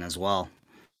that one as well.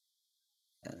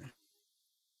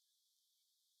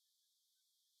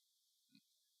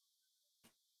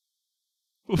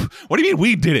 What do you mean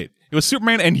we did it? It was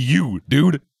Superman and you,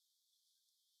 dude.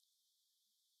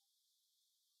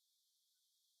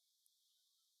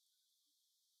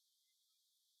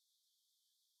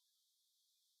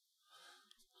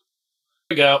 There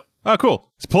we go. Oh,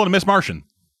 cool. He's pulling a Miss Martian.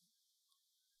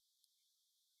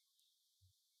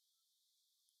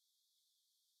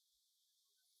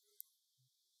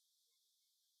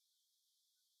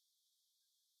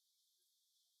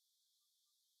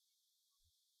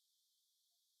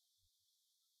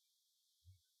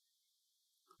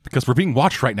 Because we're being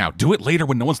watched right now. Do it later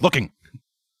when no one's looking.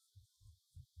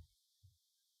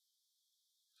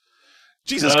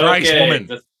 Jesus Christ, woman.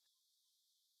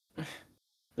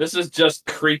 This is just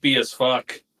creepy as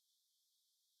fuck.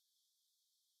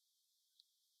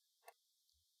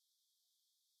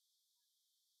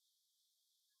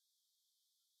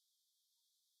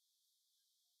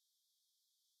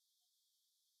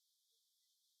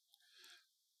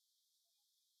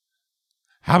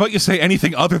 How about you say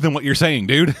anything other than what you're saying,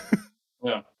 dude?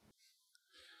 Yeah.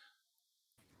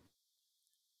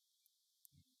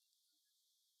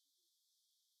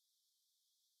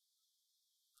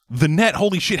 The net,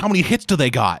 holy shit, how many hits do they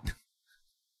got?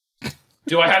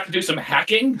 Do I have to do some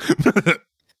hacking?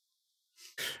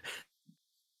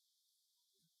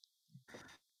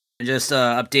 Just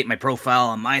update my profile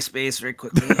on MySpace very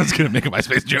quickly. I was going to make a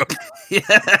MySpace joke. Yeah.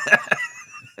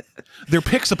 Their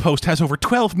Pixa post has over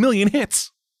 12 million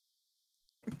hits.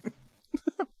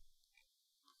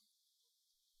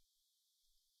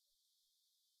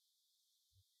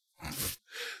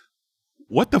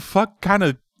 What the fuck kind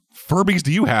of Furbies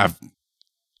do you have?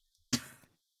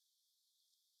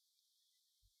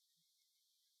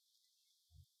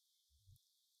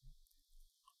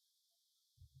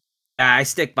 Yeah, I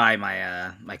stick by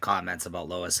my my comments about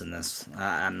Lois in this.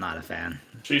 I'm not a fan.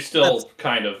 She's still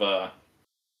kind of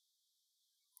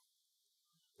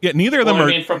Yeah, neither of them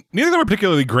are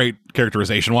particularly great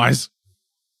characterization wise.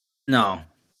 No.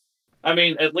 I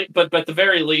mean, at least, but at the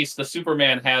very least, the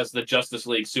Superman has the Justice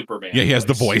League Superman. Yeah, he has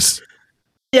the voice.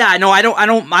 Yeah, no, I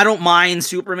don't mind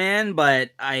Superman,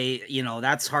 but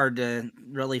that's hard to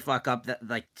really fuck up that,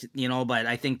 but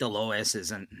I think the Lois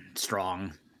isn't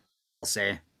strong, I'll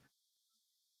say.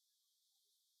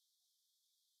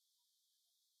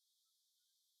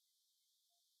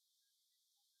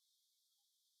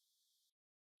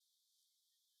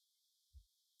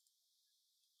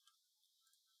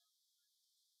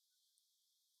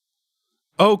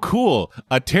 Oh, cool.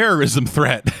 A terrorism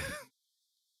threat.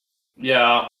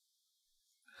 Yeah.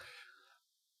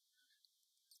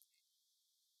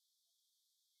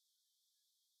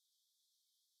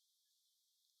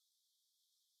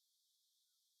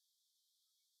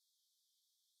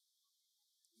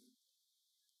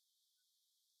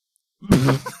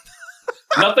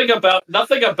 Nothing about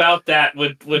that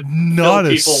would not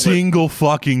a single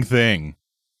fucking thing.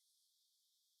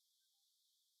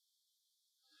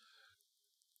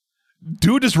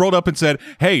 Dude just rolled up and said,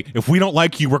 hey, if we don't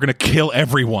like you, we're going to kill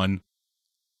everyone.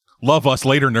 Love us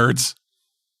later, nerds.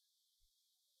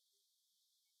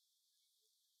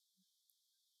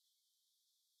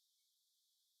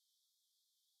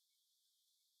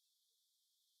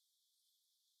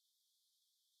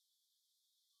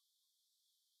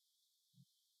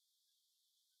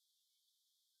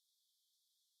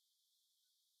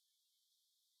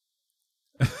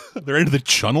 They're into the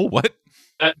channel? What?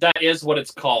 That is what it's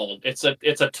called. It's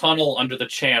a tunnel under the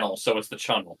channel, so it's the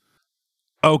channel.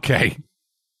 Okay.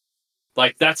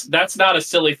 Like that's not a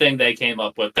silly thing they came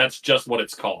up with. That's just what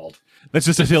it's called. That's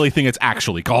just a silly thing it's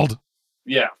actually called.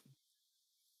 Yeah.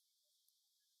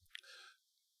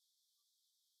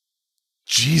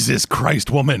 Jesus Christ,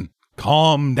 woman.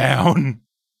 Calm down.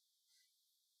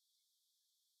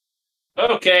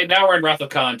 Okay, now we're in Wrath of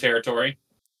Khan territory.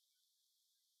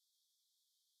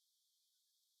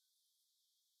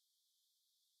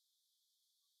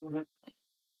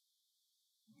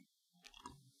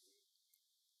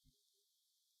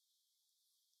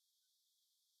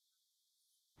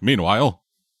 Meanwhile,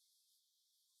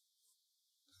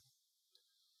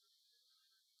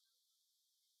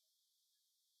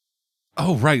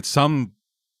 oh, right. Some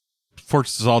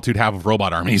Fortress of Solitude have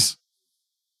robot armies.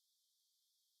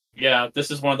 Yeah, this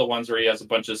is one of the ones where he has a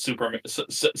bunch of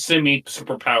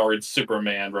semi-superpowered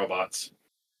Superman robots.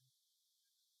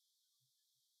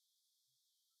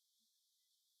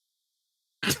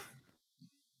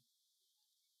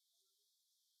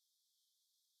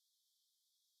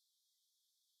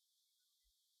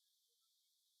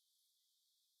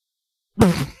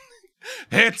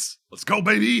 Hits! Let's go,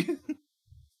 baby!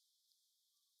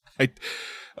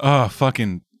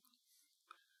 Fucking...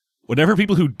 Whenever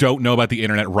people who don't know about the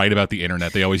internet write about the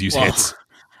internet, they always use hits.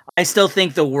 I still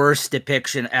think the worst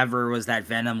depiction ever was that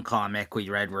Venom comic we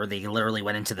read where they literally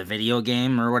went into the video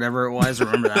game or whatever it was.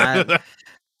 Remember that?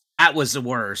 That was the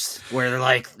worst. Where they're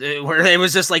like, where it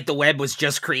was just like the web was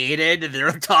just created and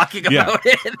they're talking about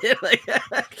it. Like,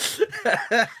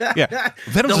 yeah,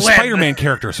 Venom's a Spider-Man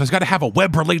character, so he's got to have a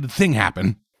web-related thing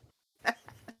happen.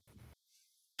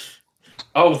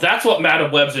 Oh, that's what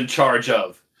Madam Web's in charge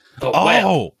of. The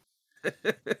web.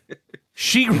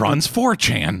 She runs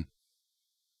 4chan.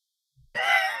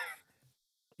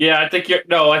 Yeah, I think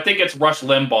it's Rush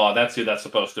Limbaugh. That's who that's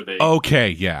supposed to be. Okay,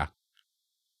 yeah.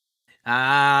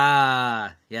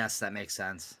 Ah, yes, that makes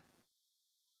sense.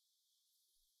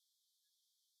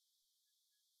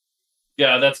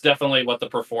 Yeah, that's definitely what the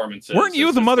performance is. Weren't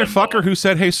you the motherfucker who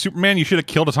said, hey, Superman, you should have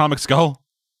killed Atomic Skull?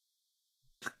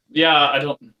 Yeah, I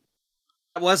don't...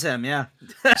 That was him, yeah.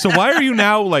 So why are you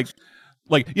now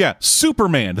yeah,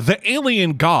 Superman, the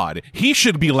alien god, he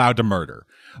should be allowed to murder.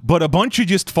 But a bunch of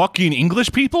just fucking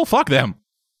English people? Fuck them.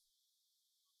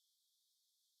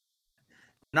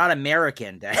 Not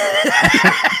American. Yeah.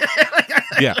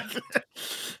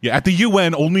 Yeah, at the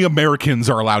UN, only Americans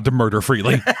are allowed to murder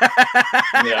freely.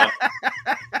 Yeah.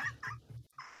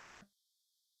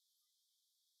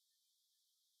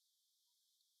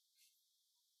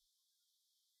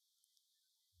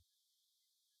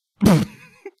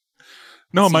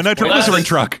 No, my nitroglycerin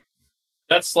truck.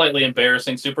 That's slightly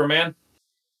embarrassing, Superman.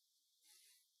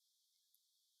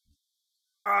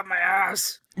 Oh, my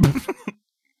ass.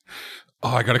 Oh,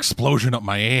 I got explosion up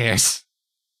my ass.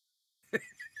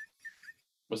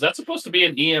 Was that supposed to be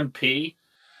an EMP?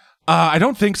 I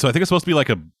don't think so. I think it's supposed to be like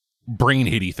a brain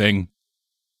hitty thing.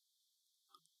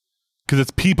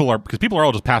 Because people are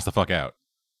all just passed the fuck out.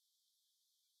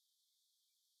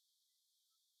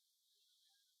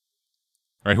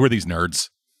 All right, who are these nerds?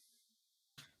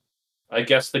 I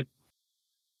guess they're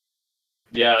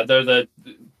the...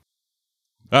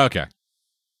 Okay.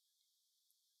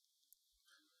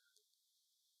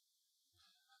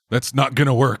 That's not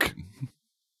gonna work.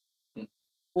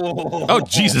 Oh,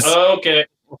 Jesus. Okay.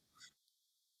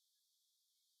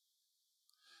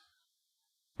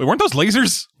 Wait, weren't those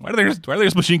lasers? Why are they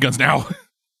just machine guns now?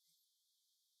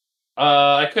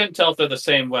 I couldn't tell if they're the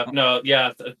same weapon. No,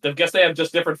 yeah, I guess they have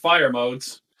just different fire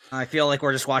modes. I feel like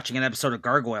we're just watching an episode of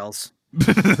Gargoyles.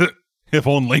 If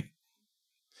only.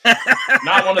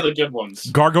 Not one of the good ones.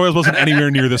 Gargoyles wasn't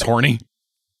anywhere near this horny.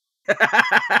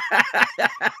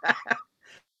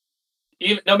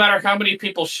 No matter how many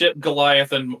people ship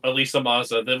Goliath and Elisa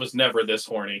Maza, that was never this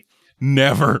horny.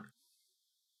 Never.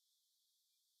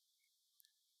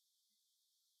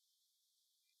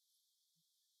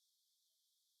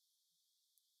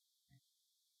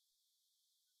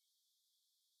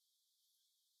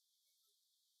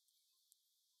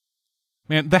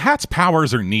 Man, the Hat's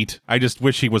powers are neat. I just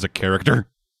wish he was a character.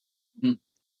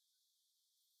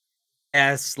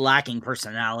 Yes, lacking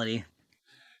personality.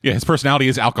 Yeah, his personality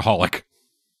is alcoholic.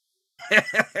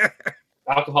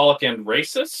 Alcoholic and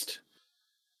racist?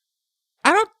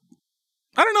 I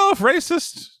don't know if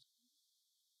racist.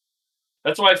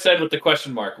 That's why I said with the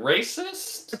question mark.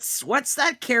 Racist? What's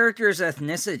that character's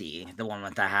ethnicity? The one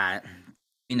with the hat.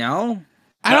 You know?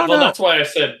 I don't know. That's why I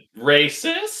said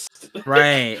racist.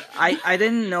 Right. I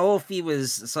didn't know if he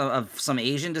was of some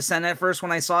Asian descent at first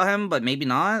when I saw him, but maybe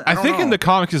not. I think know. in the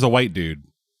comics he's a white dude.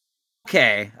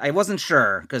 Okay, I wasn't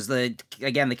sure because the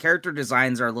character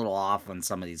designs are a little off on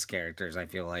some of these characters. I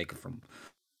feel like from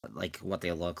like what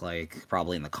they look like,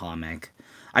 probably in the comic.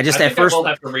 I think I will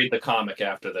have to read the comic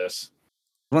after this.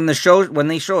 When they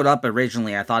showed up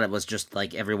originally, I thought it was just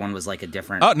like everyone was like a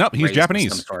different. Oh no, he's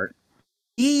Japanese. Of some sort.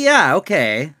 Yeah,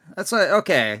 okay, that's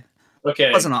okay.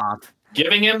 Okay, wasn't off.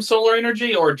 Giving him solar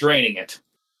energy or draining it?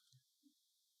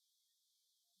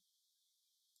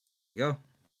 Go.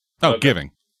 Oh, okay.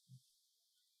 Giving.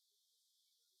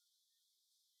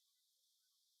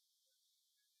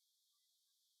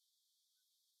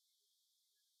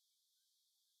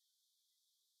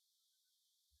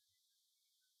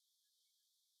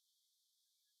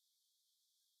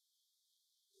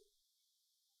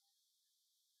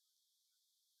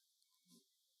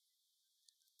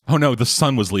 Oh no, the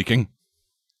sun was leaking.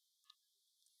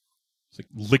 It's like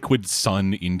liquid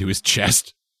sun into his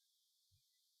chest.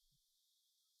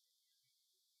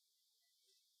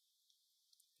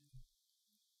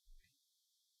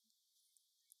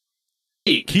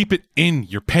 Keep it in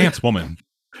your pants, woman.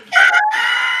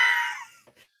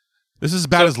 This is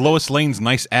about as Lois Lane's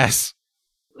nice S.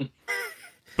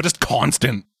 But just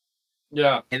constant.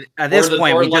 Yeah. And at this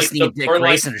point, we just need Dick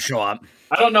Grayson to show up.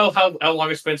 I don't know how long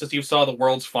it's been since you saw the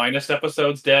World's Finest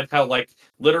episodes, Dad. How, like,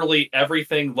 literally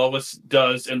everything Lois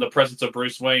does in the presence of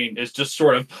Bruce Wayne is just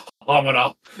sort of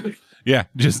phenomenal. Yeah,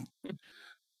 just...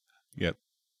 Yeah.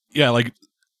 Yeah, like,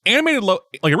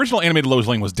 original animated Lois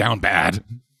Lane was down bad.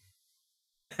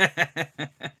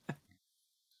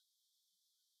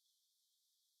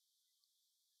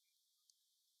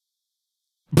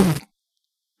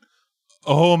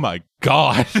 Oh my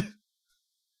god.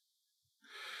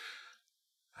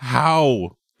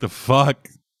 How the fuck?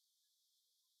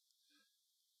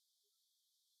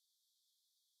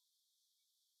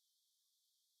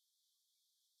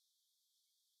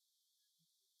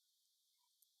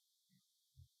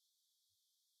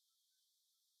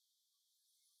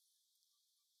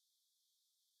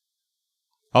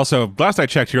 Also, last I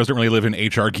checked, heroes don't really live in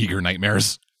H.R. Giger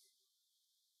nightmares.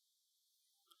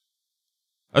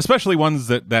 Especially ones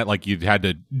that like you had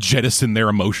to jettison their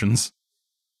emotions.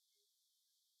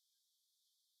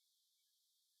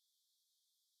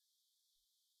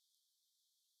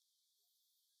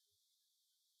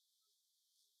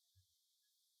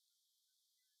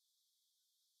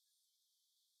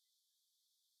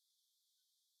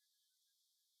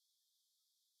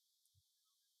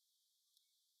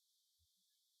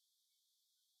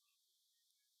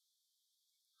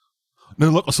 No,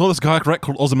 look, I saw this guy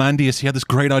called Ozymandias. He had this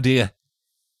great idea.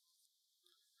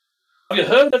 Have you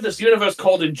heard of this universe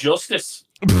called Injustice?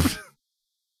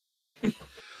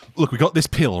 Look, we got this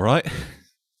pill, right?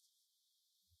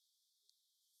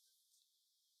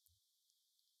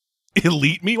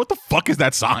 Elite me? What the fuck is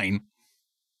that sign?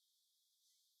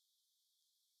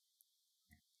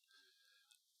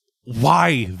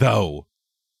 Why, though?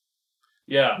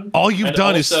 Yeah. All you've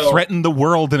done is threaten the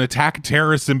world and attack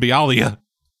terrorists in Bialia.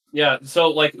 Yeah, so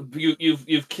like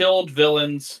you've killed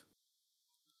villains.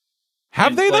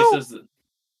 Have they though?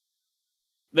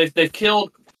 They've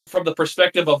killed from the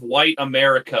perspective of white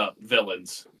America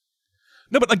villains.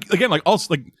 No, but like again, like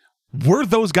also like were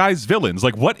those guys villains?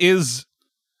 Like what was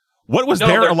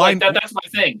their alignment? Like, that's my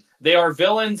thing. They are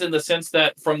villains in the sense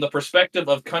that from the perspective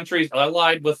of countries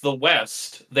allied with the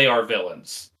West, they are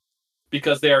villains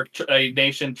because they are a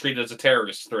nation treated as a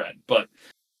terrorist threat. But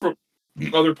for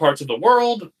other parts of the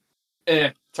world,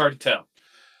 it's hard to tell.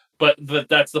 But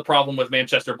that's the problem with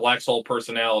Manchester Black's whole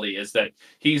personality is that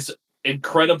he's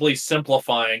incredibly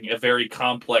simplifying a very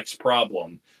complex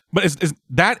problem. But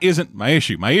that isn't my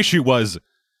issue. My issue was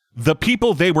the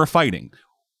people they were fighting.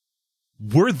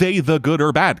 Were they the good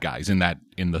or bad guys in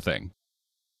the thing?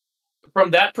 From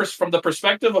the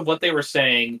perspective of what they were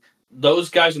saying,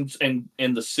 those guys in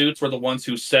the suits were the ones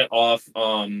who set off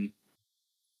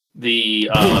the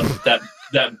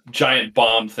that giant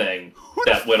bomb thing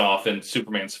that went off in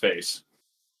Superman's face.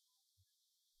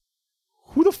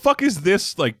 Who the fuck is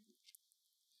this? Like,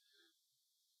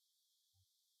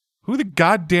 who the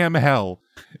goddamn hell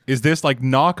is this? Like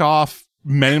knockoff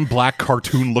Men in Black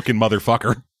cartoon looking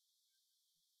motherfucker?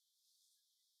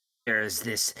 There's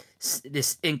this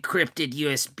encrypted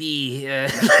USB.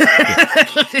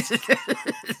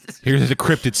 Here's a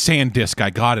decrypted sand disk. I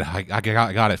got it. I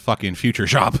got it. Fucking Future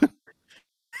Shop.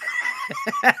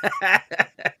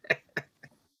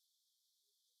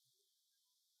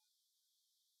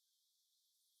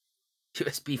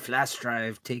 USB flash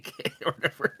drive, take it or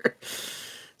whatever.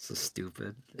 So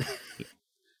stupid.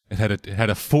 It had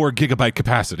a 4 gigabyte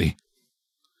capacity.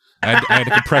 I had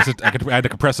to compress it. I had to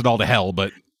compress it all to hell,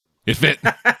 but it fit.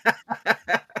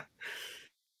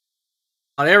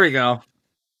 Oh, there we go.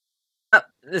 Oh,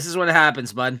 this is what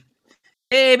happens, bud.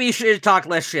 Maybe you should talk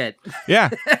less shit. Yeah.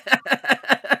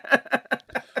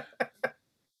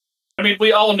 I mean,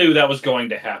 we all knew that was going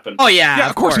to happen. Oh yeah, Yeah,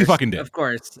 of course we fucking did. Of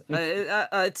course,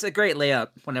 it's a great layup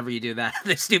whenever you do that.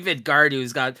 The stupid guard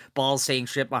who's got balls saying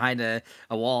shit behind a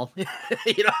wall.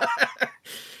 You know.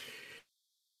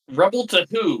 Rebel to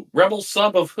who? Rebel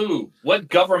sub of who? What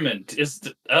government is?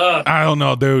 I don't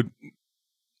know, dude.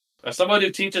 As someone who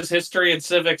teaches history and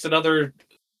civics and other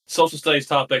social studies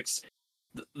topics,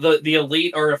 the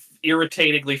elite are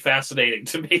irritatingly fascinating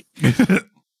to me.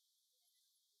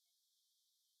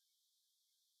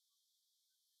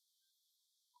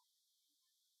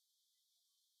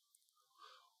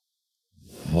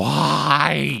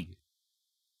 Why?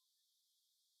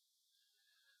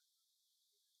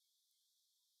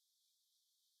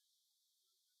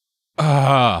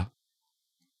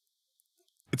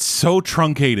 It's so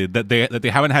truncated that they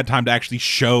haven't had time to actually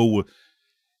show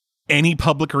any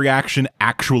public reaction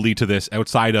actually to this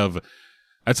outside of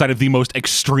the most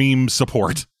extreme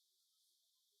support.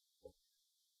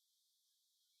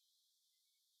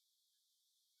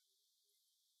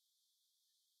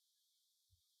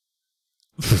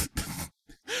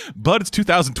 But it's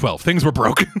 2012. Things were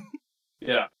broke.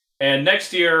 Yeah. And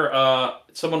next year,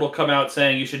 someone will come out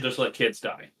saying you should just let kids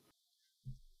die.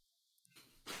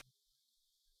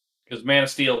 Because Man of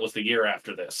Steel was the year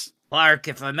after this. Clark,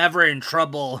 if I'm ever in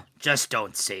trouble, just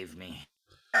don't save me.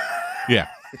 Yeah.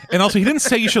 And also, he didn't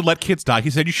say you should let kids die. He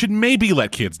said you should maybe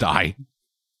let kids die.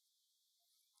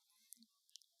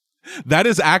 That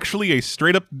is actually a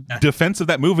straight up defense of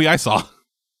that movie I saw.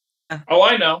 Oh,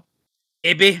 I know.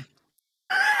 Maybe.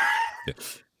 Yeah.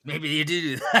 Maybe you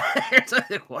do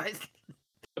that. What?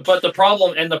 But the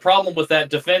problem with that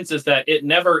defense is that it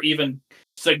never even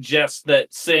suggests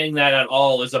that saying that at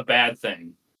all is a bad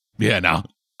thing. Yeah, no.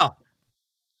 Oh.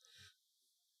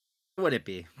 Would it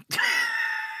be?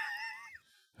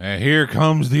 And here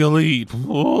comes the elite.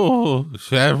 Oh,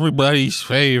 it's everybody's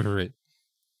favorite.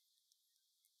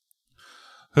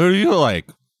 Who do you like?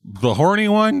 The horny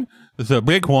one, the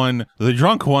big one, the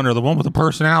drunk one, or the one with the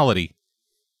personality?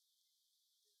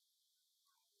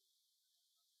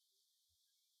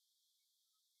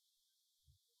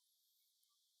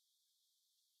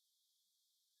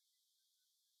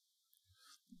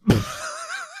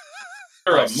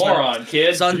 You're a moron,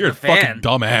 kid. Son, You're a fucking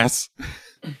dumbass.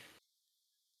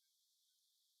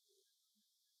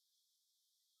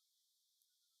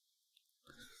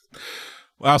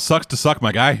 Wow, sucks to suck,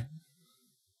 my guy.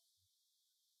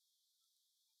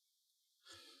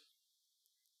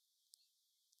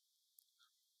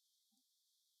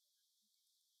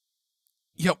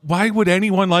 Yeah, why would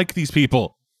anyone like these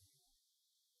people?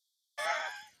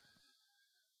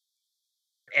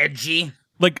 Edgy.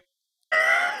 Like,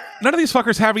 none of these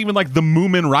fuckers have even, like, the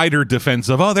Moomin Rider defense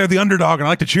of, oh, they're the underdog and I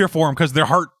like to cheer for them because they're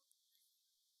heart.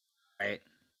 Right.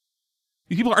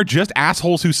 These people are just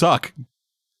assholes who suck.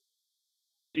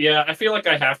 Yeah, I feel like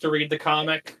I have to read the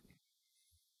comic.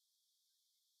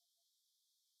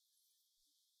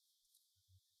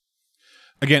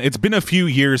 Again, it's been a few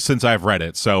years since I've read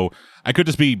it, so I could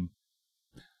just be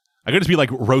like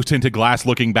rose-tinted glass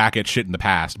looking back at shit in the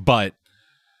past, but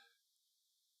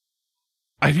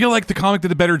I feel like the comic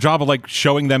did a better job of like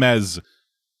showing them as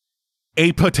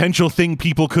a potential thing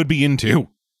people could be into.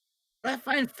 What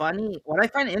I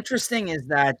find interesting is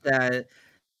that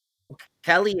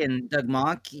Kelly and Doug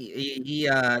Mock,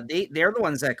 they're the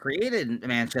ones that created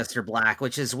Manchester Black,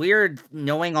 which is weird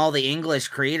knowing all the English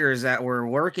creators that were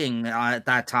working at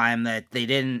that time that they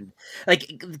didn't,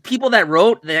 like, people that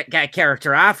wrote that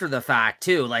character after the fact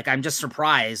too. Like, I'm just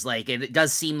surprised. Like, it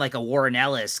does seem like a Warren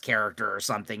Ellis character or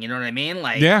something. You know what I mean?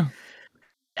 Like, Yeah.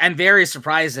 I'm very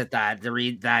surprised at that, to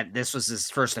read that this was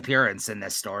his first appearance in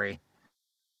this story.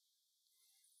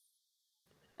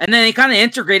 And then they kind of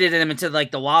integrated him into like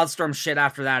the Wildstorm shit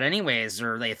after that, anyways,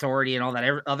 or the Authority and all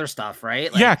that other stuff,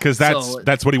 right? Like, yeah, because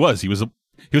that's what he was. He was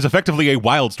effectively a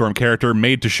Wildstorm character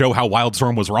made to show how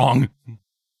Wildstorm was wrong.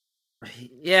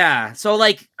 Yeah, so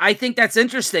like I think that's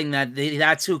interesting that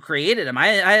that's who created him. I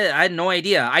had no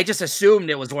idea. I just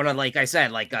assumed it was one of, like I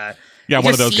said, like Yeah, it one of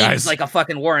just those seems guys. like a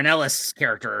fucking Warren Ellis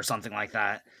character or something like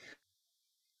that.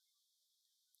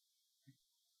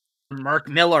 Mark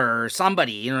Miller or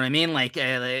somebody, you know what I mean? Like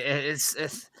it's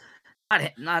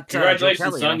not Joe Congratulations,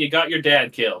 Kelly, son! You got your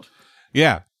dad killed.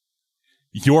 Yeah.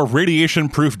 Your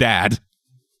radiation-proof dad.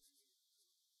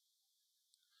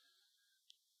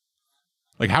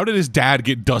 Like, how did his dad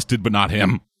get dusted but not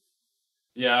him?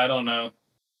 Yeah, I don't know.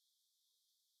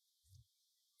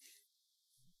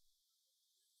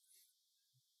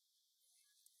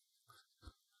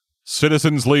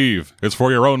 Citizens, leave. It's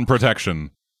for your own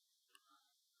protection.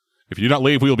 If you do not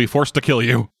leave, we will be forced to kill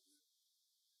you.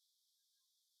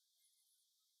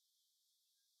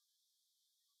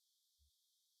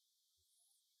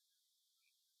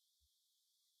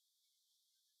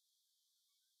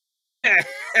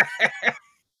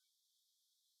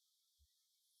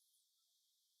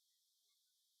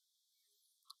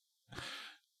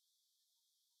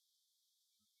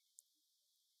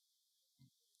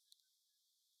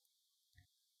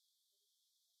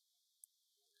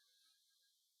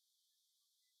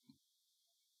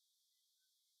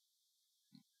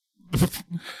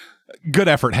 Good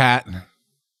effort, Hat.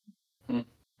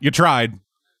 You tried.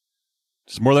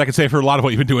 It's more than I can say for a lot of what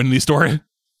you've been doing in these stories.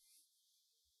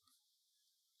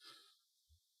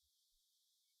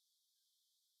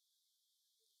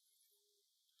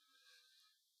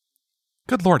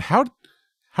 Good lord, how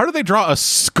do they draw a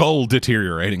skull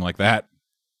deteriorating like that?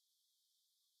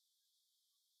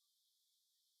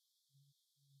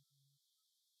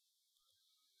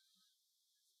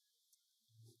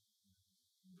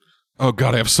 Oh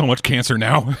god, I have so much cancer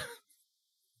now.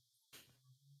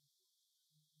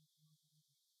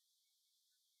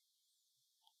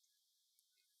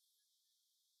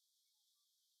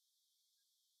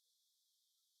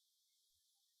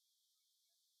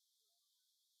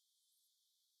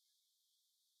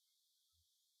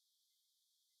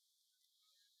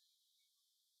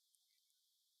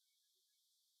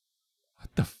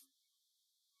 What the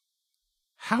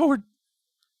Howard?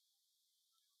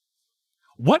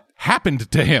 What happened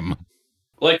to him?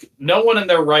 Like, no one in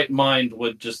their right mind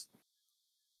would just.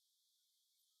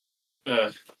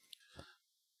 I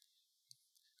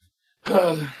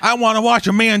want to watch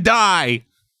a man die.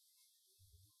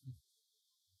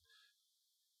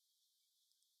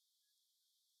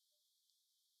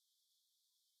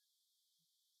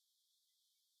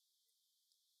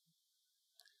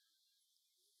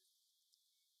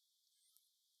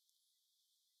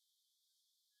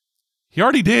 He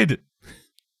already did.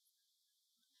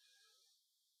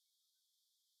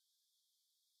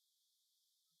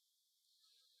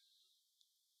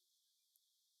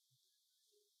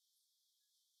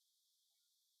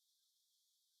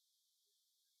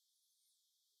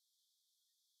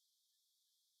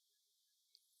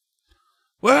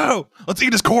 Whoa! Let's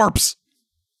eat his corpse.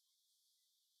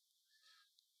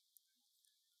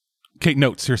 Okay,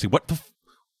 note, seriously, what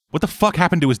the fuck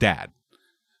happened to his dad?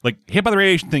 Like, hit by the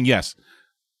radiation thing, yes.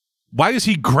 Why is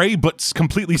he gray but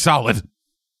completely solid?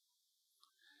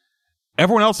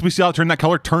 Everyone else we see out turn that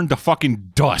color turned to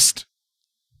fucking dust.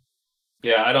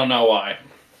 Yeah, I don't know why.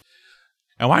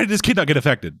 And why did this kid not get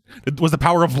affected? Was the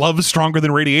power of love stronger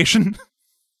than radiation?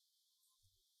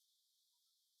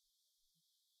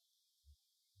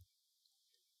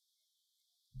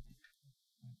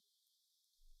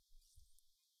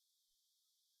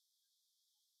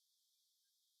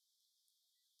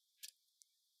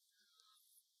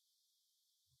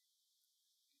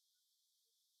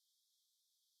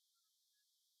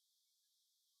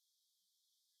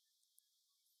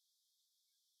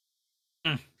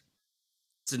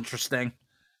 It's interesting.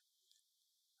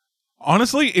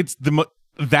 Honestly, it's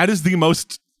that is the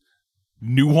most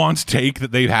nuanced take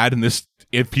that they've had in this.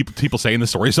 If people say in the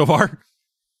story so far.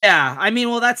 Yeah, I mean,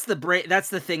 well, that's the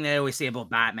thing they always say about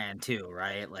Batman too,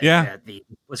 right? Like, Yeah, that the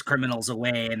was criminals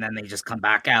away and then they just come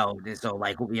back out. And so,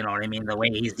 like, you know what I mean? The way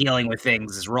he's dealing with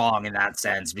things is wrong in that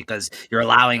sense because you're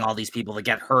allowing all these people to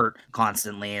get hurt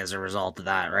constantly as a result of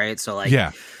that, right? So, like,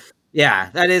 yeah,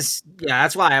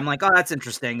 that's why I'm like, oh, that's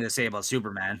interesting to say about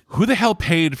Superman. Who the hell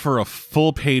paid for a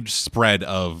full page spread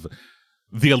of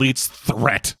the Elite's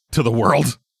threat to the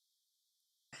world?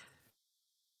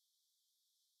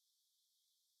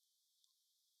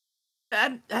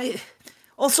 I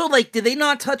also, like, did they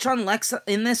not touch on Lex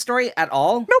in this story at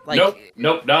all? Nope. Like,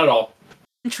 Nope, not at all.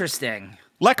 interesting.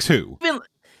 Lex who?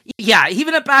 Yeah,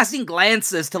 even a passing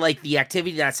glance as to like the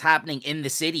activity that's happening in the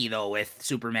city, though, with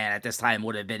Superman at this time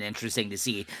would have been interesting to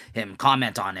see him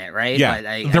comment on it, right? Yeah, But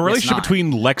I the guess relationship not.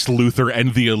 between Lex Luthor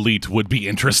and the Elite would be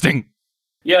interesting.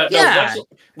 Yeah, no, Yeah.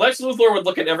 Lex Luthor would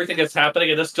look at everything that's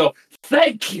happening and just go,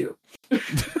 "Thank you."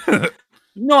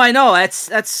 No, I know it's.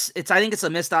 I think it's a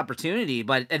missed opportunity,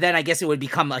 but then I guess it would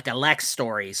become like a Lex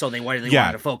story, so they wanted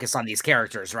to focus on these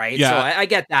characters, right? Yeah. So I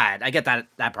get that. I get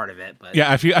that part of it. But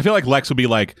Yeah, I feel like Lex would be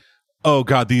like, oh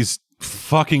god, these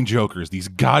fucking jokers, these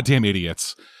goddamn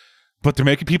idiots. But they're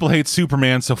making people hate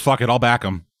Superman, so fuck it, I'll back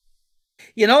them.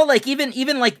 You know, like even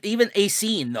a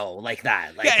scene though, like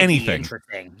that. Like, yeah, anything.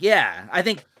 Interesting. Yeah, I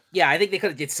think they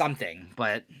could have did something,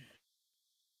 but.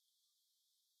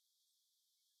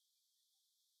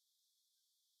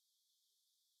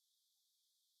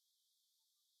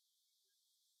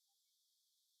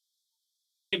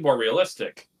 More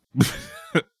realistic.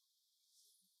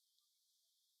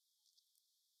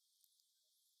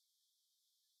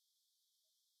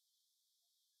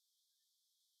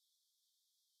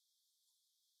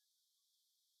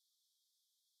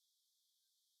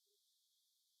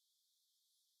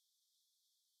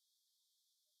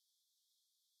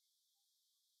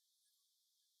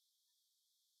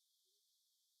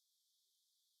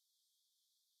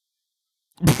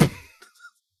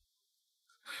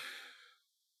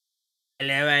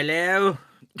 Hello.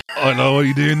 Oh no, what are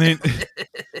you doing then?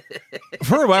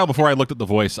 For a while before I looked at the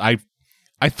voice, I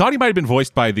thought he might have been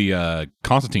voiced by the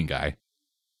Constantine guy.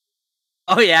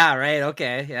 Oh yeah, right.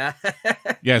 Okay, yeah.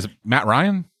 Yeah, is it Matt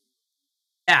Ryan?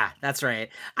 Yeah, that's right.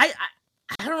 I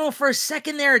don't know. For a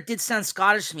second there, it did sound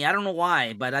Scottish to me. I don't know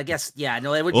why, but I guess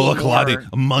no, it would be more. Claudia,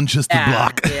 Manchester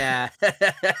Black. Yeah.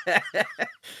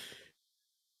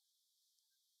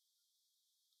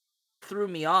 Threw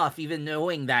me off, even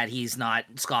knowing that he's not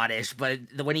Scottish. But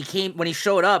when he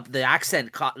showed up, the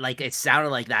accent it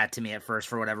sounded like that to me at first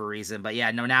for whatever reason. But yeah,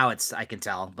 no, now I can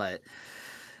tell. But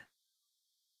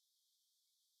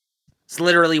it's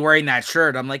literally wearing that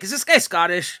shirt. I'm like, is this guy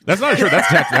Scottish? That's not a shirt.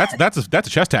 That's a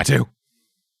chest tattoo.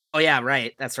 Oh yeah,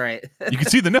 right. That's right. You can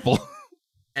see the nipple.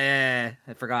 I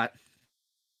forgot.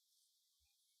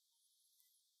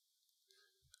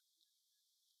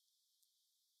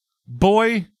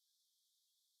 Boy.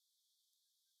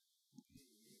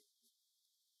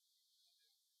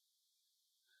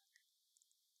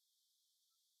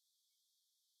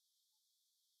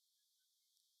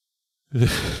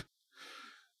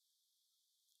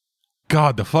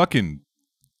 God, the fucking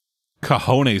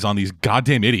cojones on these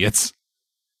goddamn idiots.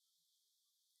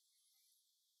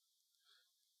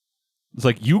 It's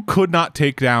like, you could not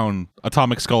take down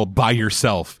Atomic Skull by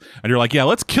yourself. And you're like, yeah,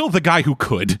 let's kill the guy who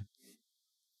could.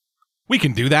 We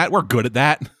can do that. We're good at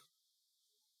that.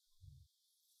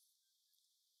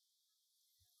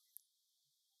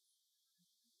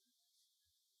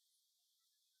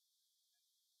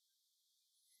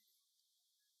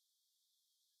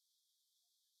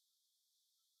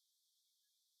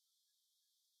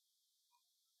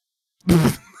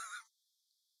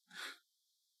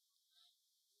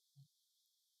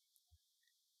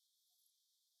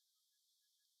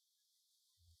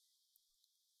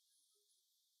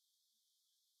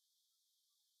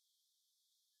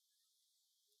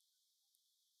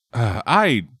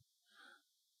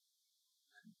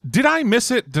 Did I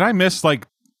miss it? Did I miss, like,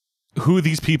 who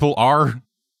these people are?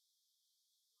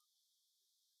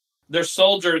 They're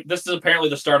soldier. This is apparently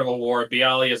the start of a war.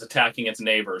 Bialy is attacking its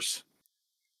neighbors.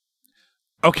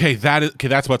 Okay,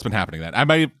 that's what's been happening then. I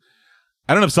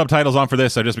don't have subtitles on for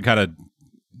this. I've just been kind of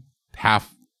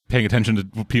half paying attention to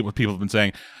what people have been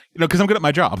saying, because I'm good at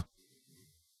my job.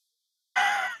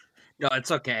 No,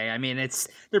 it's okay. I mean,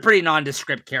 they're pretty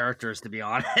nondescript characters, to be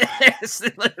honest.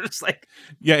 It's like,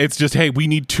 yeah, it's just, hey, we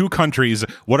need two countries.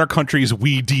 What are countries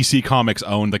we DC Comics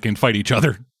own that can fight each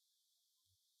other?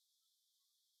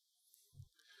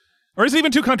 Or is it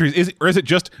even two countries? Or is it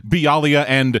just Bialia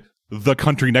and the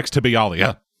country next to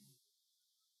Bialia?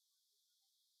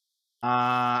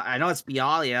 I know it's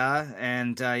Bialia,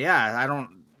 and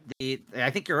I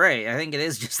think you're right. I think it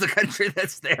is just the country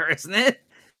that's there, isn't it?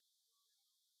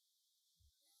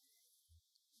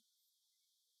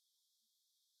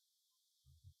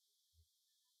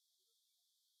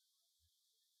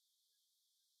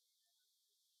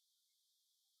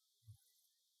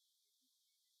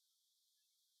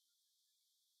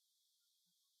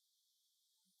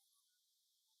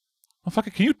 Oh, fuck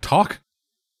it, can you talk?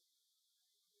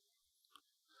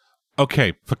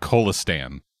 Okay,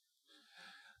 Picolistan.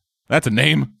 That's a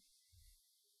name.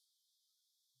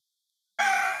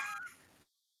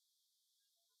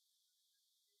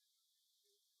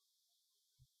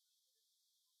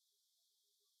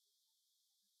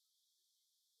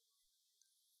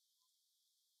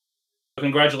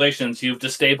 congratulations, you've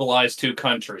destabilized 2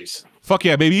 countries. Fuck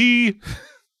yeah, baby.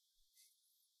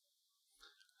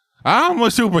 I'm a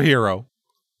superhero.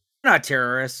 We're not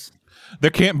terrorists.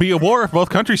 There can't be a war if both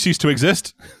countries cease to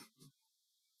exist.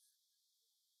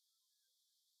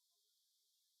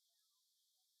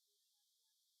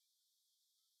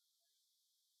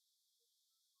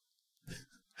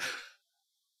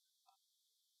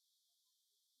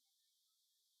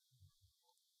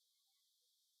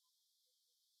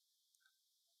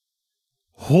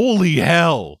 Holy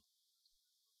hell.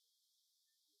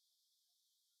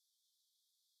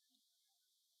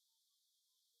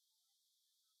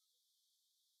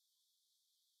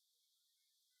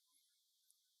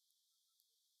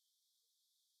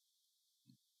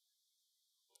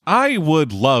 I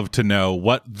would love to know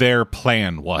what their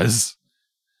plan was.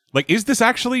 Like, is this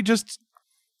actually just...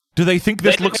 Do they think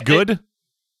this looks good?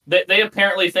 They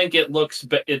apparently think it looks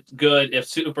it's good if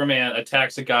Superman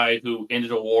attacks a guy who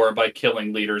ended a war by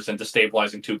killing leaders and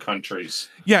destabilizing 2 countries.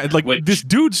 Yeah, like, this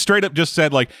dude straight up just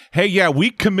said, like, hey, yeah,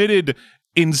 we committed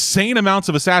insane amounts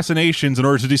of assassinations in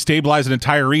order to destabilize an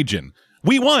entire region.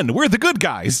 We won. We're the good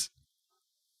guys.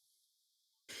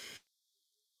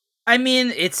 I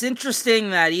mean, it's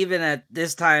interesting that even at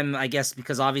this time, I guess,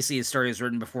 because obviously the story was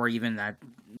written before even that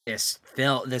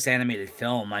this animated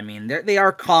film. I mean, they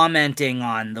are commenting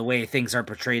on the way things are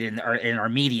portrayed in our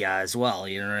media as well.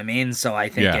 You know what I mean? So I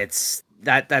think it's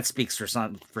that speaks for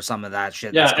some of that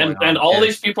shit. Yeah, and all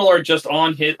these people are just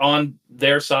on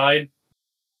their side.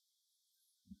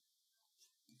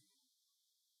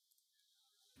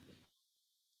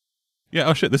 Yeah.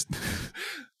 Oh shit. This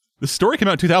story came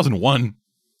out in 2001.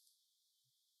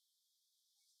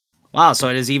 Wow, so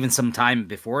it is even some time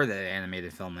before the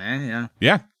animated film, eh?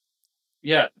 Yeah.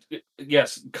 Yeah.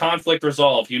 Yes. Conflict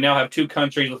resolved. You now have 2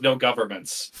 countries with no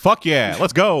governments. Fuck yeah.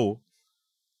 Let's go.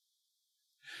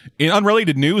 In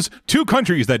unrelated news, 2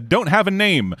 countries that don't have a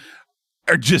name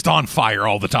are just on fire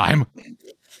all the time.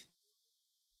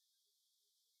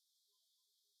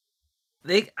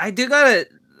 I do gotta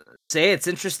say, it's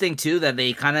interesting too that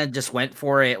they kind of just went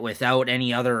for it without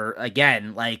any other,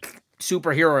 again, like,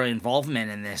 superhero involvement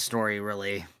in this story,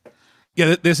 really.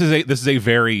 Yeah, this is a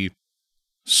very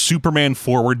Superman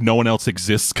forward, no one else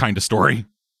exists kind of story.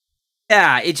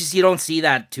 Yeah, it just, you don't see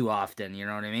that too often, you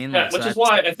know what I mean? Yeah, which is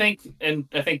why I think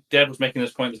Dad was making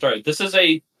this point at the start. This is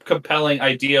a compelling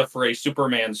idea for a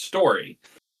Superman story.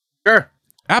 Sure.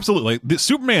 Absolutely. The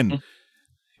Superman,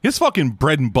 his fucking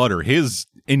bread and butter, his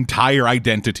entire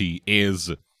identity is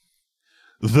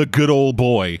the good old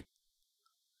boy.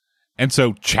 And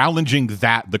so challenging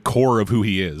the core of who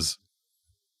he is.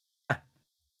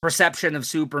 Perception of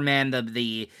Superman,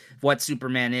 the what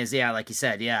Superman is, yeah, like you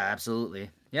said, yeah, absolutely.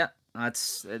 Yeah,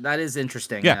 that is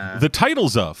interesting. Yeah, the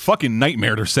title's a fucking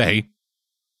nightmare to say.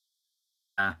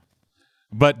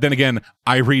 But then again,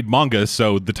 I read manga,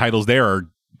 so the titles there are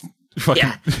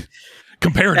fucking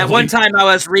comparatively. At one time, I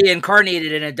was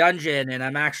reincarnated in a dungeon, and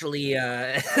I'm actually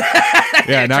yeah.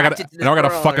 Now I gotta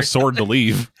fuck a sword to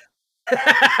leave.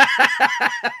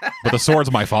 But the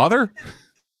sword's my father?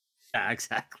 Yeah,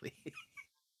 exactly. Did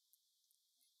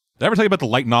I ever tell you about the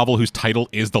light novel whose title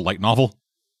is the light novel?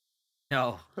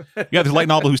 No. Yeah, the light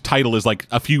novel whose title is like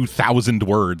a few thousand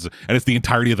words, and it's the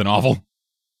entirety of the novel.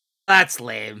 That's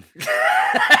lame.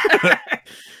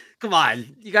 Come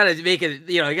on. You gotta make it,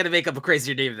 you gotta make up a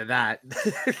crazier name than that.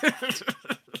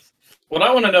 What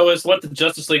I want to know is what the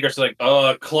Justice League are like,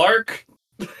 Clark?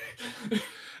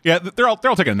 Yeah, they're all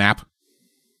taking a nap.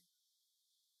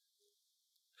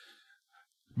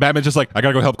 Batman's just like, I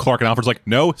gotta go help Clark, and Alfred's like,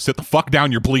 no, sit the fuck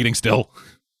down, you're bleeding still.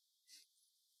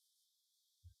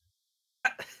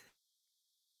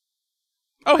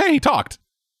 Oh, hey, he talked.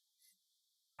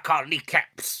 Call me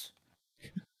Caps.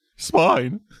 It's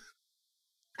fine.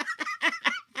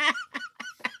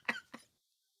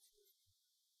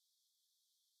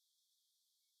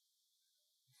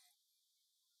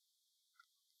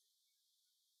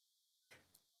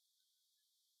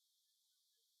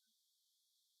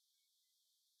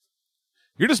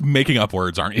 You're just making up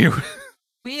words, aren't you?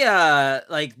 We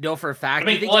know for a fact.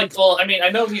 I mean, I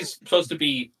know he's supposed to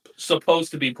be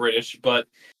British, but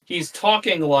he's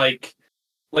talking like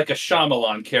a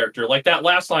Shyamalan character. Like that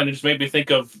last line just made me think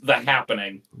of The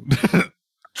Happening.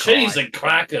 Cheese and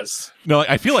crackers. No,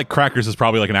 I feel like crackers is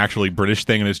probably like an actually British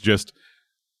thing, and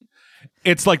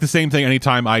it's like the same thing.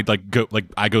 Anytime I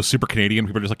I go super Canadian,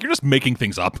 people are just like, you're just making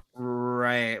things up.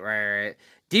 Right.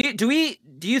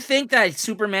 Do you think that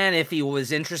Superman, if he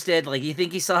was interested, like, you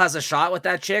think he still has a shot with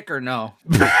that chick or no?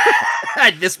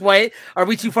 At this point, are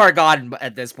we too far gone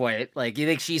at this point? Like, you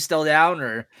think she's still down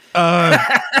or? Hard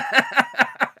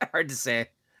to say.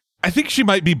 I think she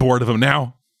might be bored of him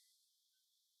now.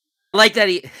 I like that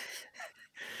he.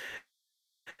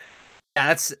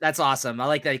 Yeah, that's awesome. I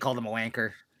like that he called him a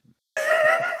wanker.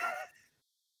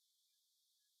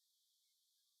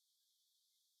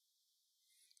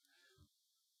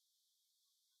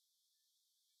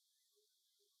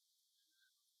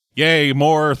 Yay,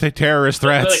 more terrorist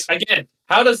threats. Like, again,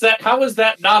 how is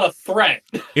that not a threat?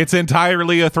 It's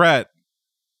entirely a threat.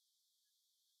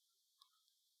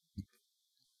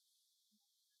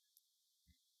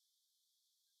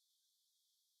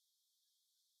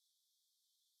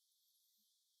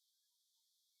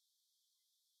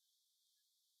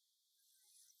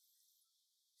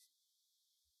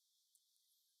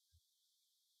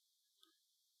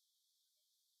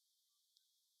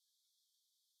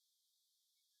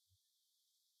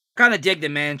 Kind of dig the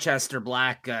Manchester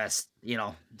Black,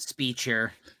 speech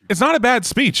here. It's not a bad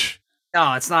speech.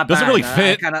 No, it's not. Doesn't bad. really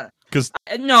fit. Because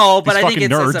no, but I think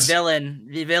it's nerds. A villain,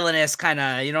 the villainous kind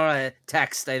of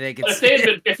text. I think it's.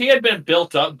 If he had been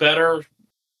built up better,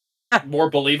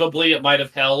 more believably, it might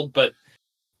have held. But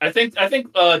I think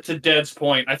to Dead's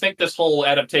point, I think this whole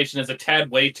adaptation is a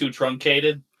tad way too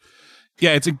truncated.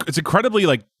 Yeah, it's incredibly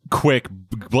like quick,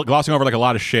 glossing over like a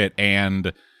lot of shit,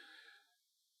 and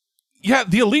yeah,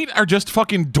 the Elite are just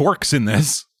fucking dorks in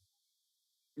this.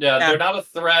 Yeah, they're not a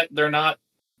threat. They're not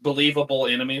believable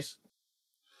enemies.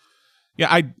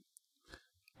 Yeah,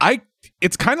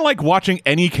 it's kind of like watching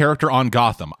any character on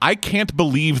Gotham. I can't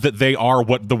believe that they are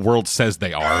what the world says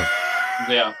they are.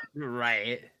 Yeah.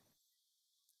 Right.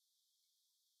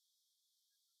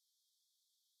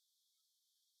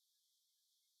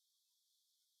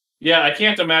 Yeah, I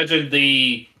can't imagine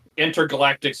the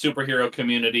intergalactic superhero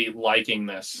community liking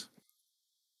this.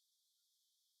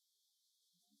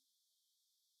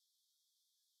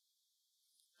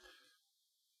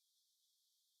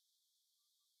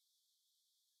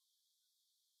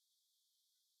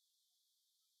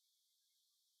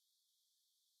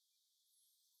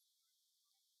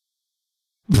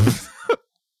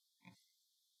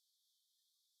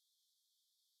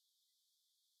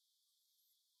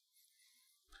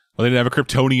 Well, they didn't have a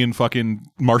Kryptonian fucking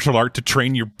martial art to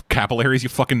train your capillaries, you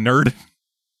fucking nerd.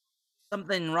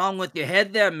 Something wrong with your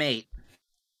head there, mate.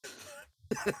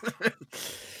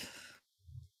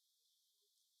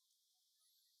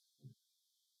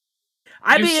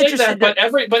 I'd be interested. But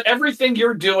everything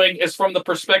you're doing is from the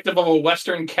perspective of a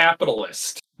Western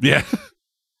capitalist. Yeah.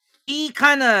 He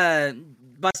kind of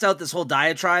bust out this whole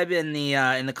diatribe in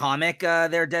the comic.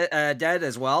 They're dead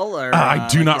as well. Or I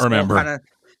do not remember.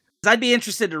 I'd be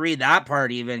interested to read that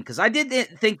part even, because I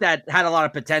didn't think that had a lot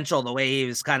of potential. The way he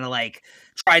was kind of like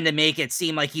trying to make it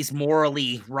seem like he's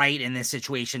morally right in this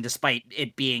situation, despite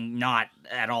it being not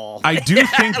at all. I do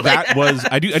think that was.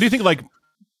 I do think like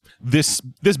this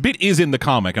bit is in the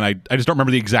comic, and I just don't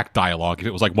remember the exact dialogue. If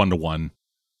it was like 1-to-1.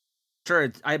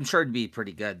 Sure, I'm sure it'd be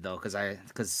pretty good though, because I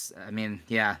mean,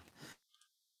 yeah,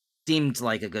 seemed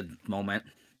like a good moment.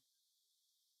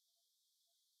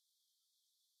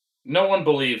 No one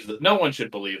believes that. No one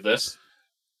should believe this.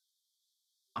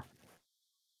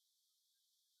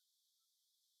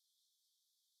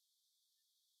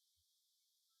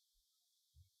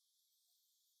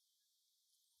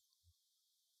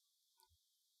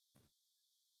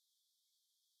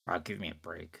 Give me a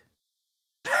break.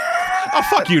 Oh,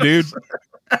 fuck you, dude.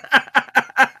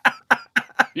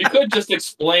 You could just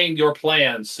explain your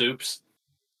plan, Soups.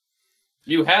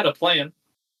 You had a plan.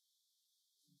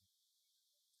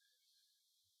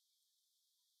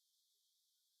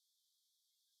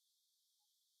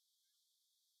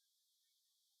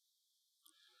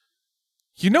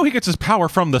 You know he gets his power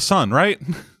from the sun, right?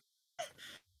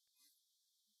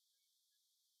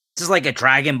 This is like a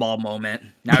Dragon Ball moment.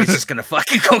 Now he's just gonna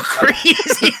fucking go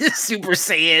crazy. Super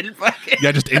Saiyan. Fucking.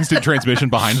 Yeah, just instant transmission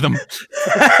behind them.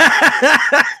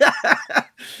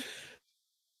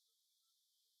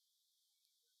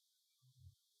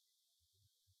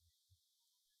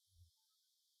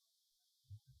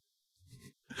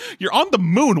 You're on the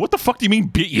moon. What the fuck do you mean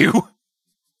beat you?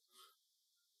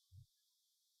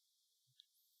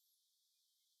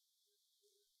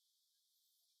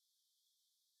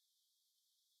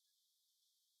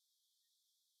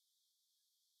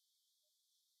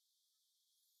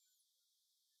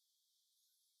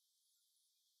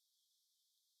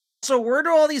 So where do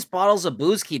all these bottles of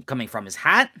booze keep coming from? His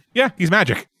hat? Yeah, he's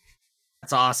magic.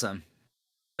 That's awesome.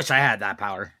 Wish I had that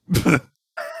power.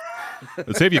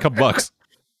 It'd save you a couple bucks.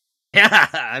 Yeah,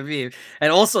 I mean,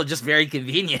 and also just very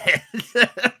convenient.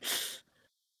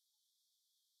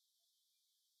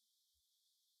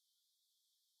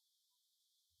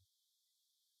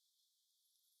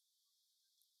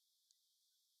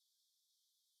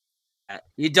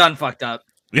 You done fucked up.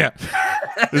 Yeah.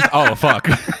 Oh, fuck.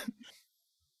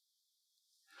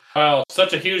 Wow,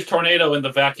 such a huge tornado in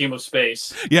the vacuum of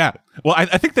space. Yeah. Well,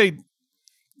 I think they...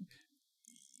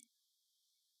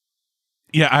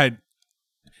 Yeah,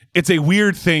 it's a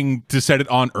weird thing to set it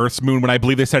on Earth's moon when I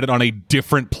believe they set it on a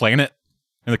different planet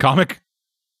in the comic.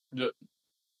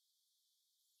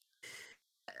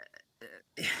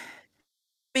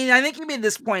 I mean, I think you made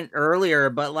this point earlier,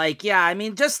 but like, yeah, I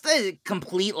mean, just the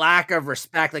complete lack of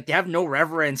respect. Like, they have no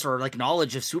reverence or like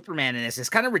knowledge of Superman in this. It's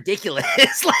kind of ridiculous.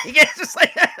 Like, it's just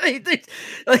like, they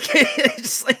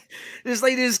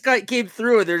just came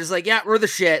through and they're just like, yeah, we're the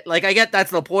shit. Like, I get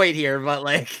that's the point here, but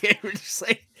like, we're just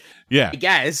like, yeah, I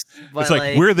guess. But it's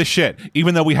like we're the shit,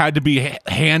 even though we had to be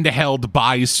handheld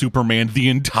by Superman the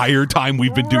entire time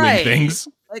we've been doing things.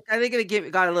 Like, I think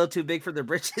it got a little too big for their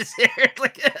britches here.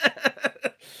 Like,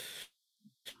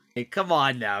 hey, come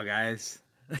on now, guys.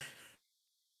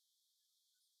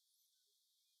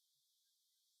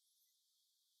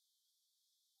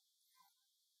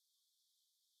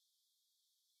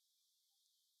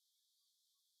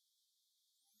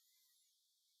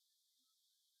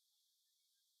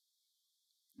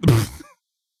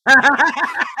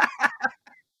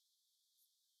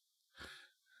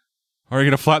 Are you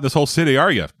gonna flatten this whole city?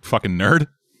 Are you, fucking nerd?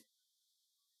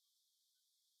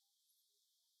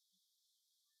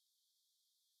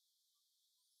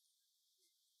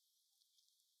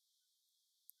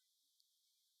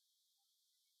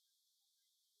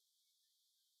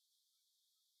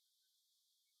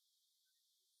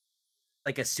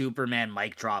 Like a Superman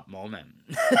mic drop moment.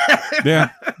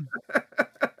 Yeah.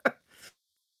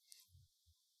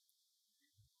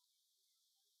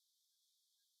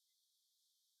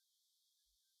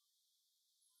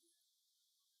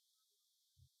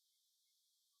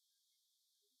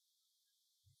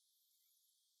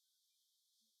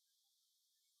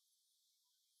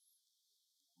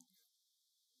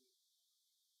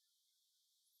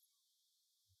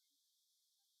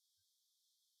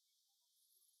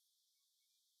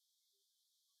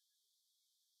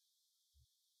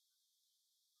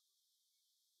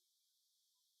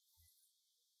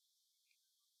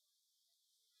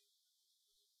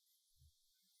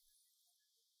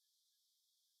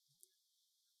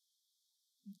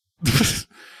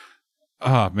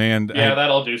 Oh man. Yeah,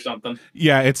 that'll do something.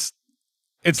 Yeah, it's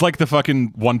like the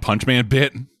fucking One Punch Man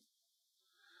bit.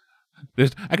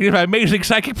 I can have amazing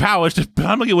psychic powers, just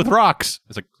pummel you with rocks.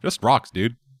 It's like, just rocks,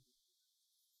 dude.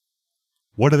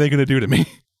 What are they gonna do to me?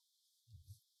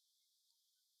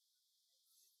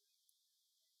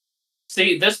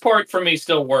 See, this part for me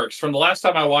still works. From the last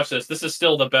time I watched this is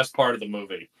still the best part of the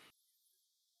movie.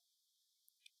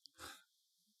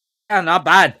 Yeah, not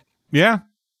bad. Yeah.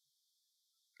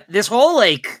 This whole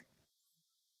like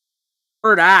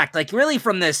third act, like really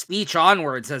from this speech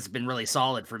onwards, has been really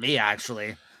solid for me,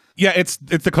 actually. Yeah, it's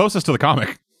the closest to the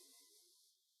comic.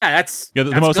 Yeah, that's the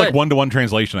most good. Like 1-to-1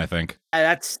 translation, I think.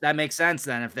 That makes sense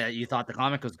then if you thought the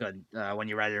comic was good when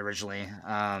you read it originally.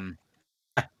 I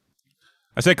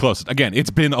say closest. Again, it's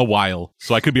been a while,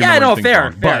 so I could be fair. wrong,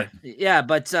 but yeah,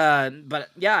 but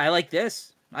yeah, I like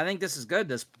this. I think this is good.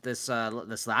 This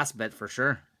last bit for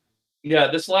sure.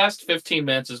 Yeah, this last 15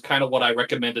 minutes is kind of what I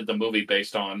recommended the movie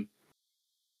based on.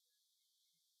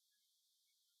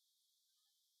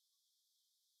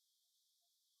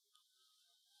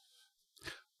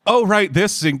 Oh, right,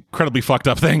 this incredibly fucked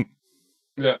up thing.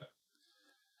 Yeah.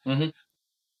 Mm-hmm.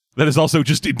 That is also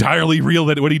just entirely real,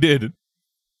 that what he did.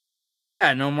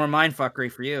 Yeah, no more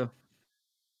mindfuckery for you.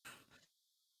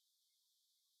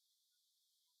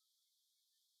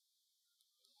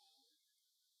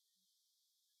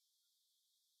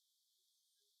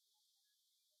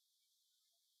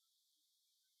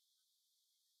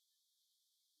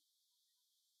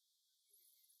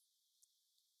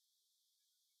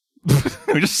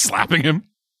 We're just slapping him.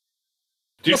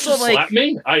 Did you slap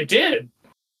me? I did.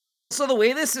 So the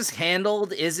way this is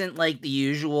handled isn't like the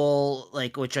usual,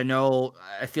 like, which I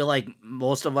feel like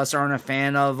most of us aren't a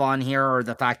fan of on here, or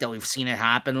the fact that we've seen it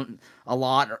happen a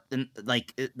lot,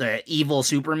 like the evil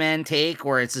Superman take,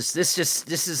 where it's just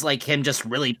this is like him just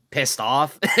really pissed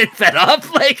off and fed up.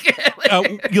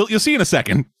 You'll see in a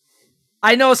second.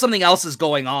 I know something else is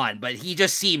going on, but he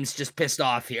just seems just pissed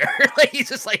off here. Like he's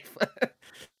just like.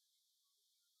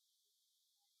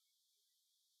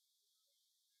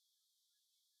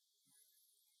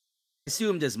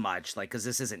 Assumed as much, like, because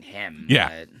this isn't him.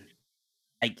 Yeah,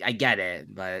 I get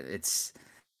it, but it's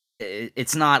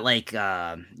not like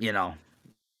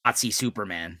Nazi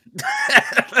Superman.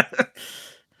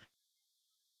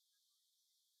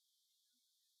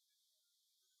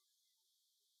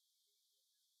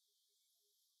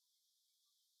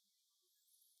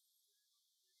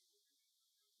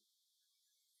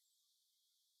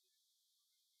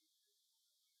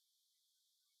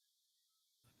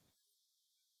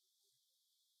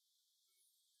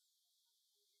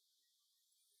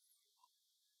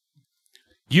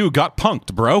 You got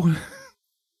punked, bro.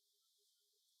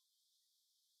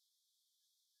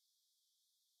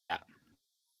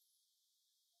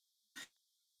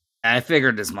 I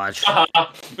figured as much.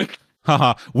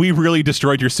 Haha, we really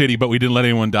destroyed your city, but we didn't let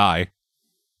anyone die.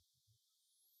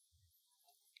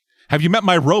 Have you met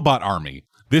my robot army?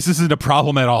 This isn't a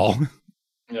problem at all.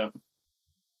 Yeah.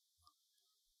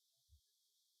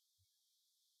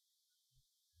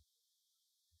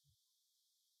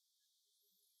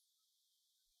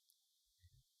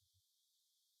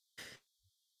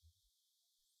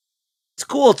 It's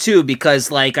cool too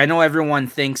because like I know everyone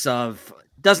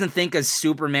doesn't think of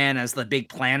Superman as the big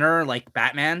planner like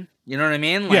Batman. You know what I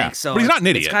mean? Like, Yeah, so but he's not an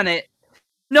it's idiot. kind of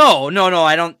no.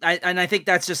 I don't. I think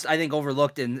that's just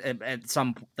overlooked at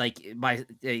some like by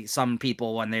some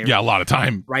people when they Yeah, a lot of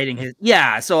time. writing his.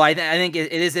 Yeah, so I think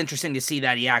it is interesting to see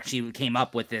that he actually came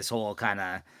up with this whole kind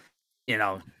of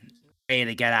way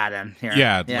to get at him here.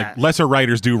 Yeah, like lesser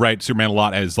writers do write Superman a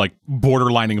lot as like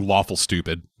borderlining lawful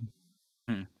stupid.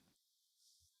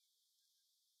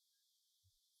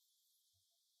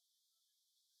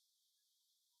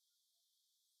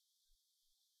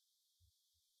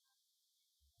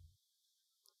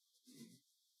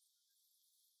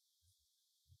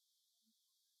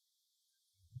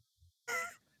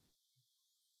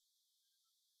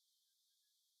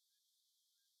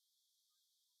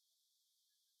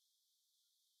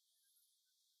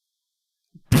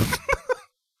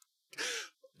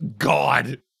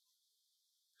 God.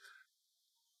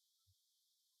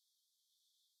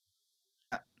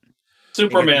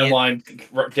 Superman line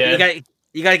dead.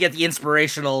 You got to get the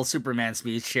inspirational Superman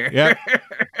speech here. Yeah.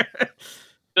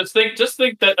 Just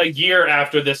think that a year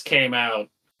after this came out,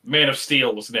 Man of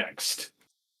Steel was next.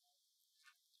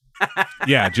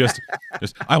 Yeah, just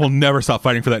I will never stop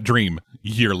fighting for that dream.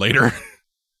 Year later.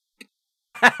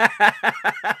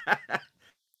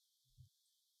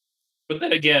 But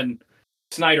then again,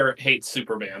 Snyder hates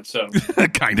Superman, so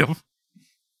Kind of.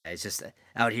 It's just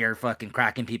out here fucking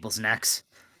cracking people's necks.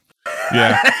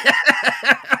 Yeah.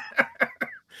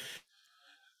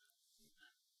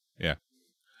 Yeah.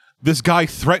 This guy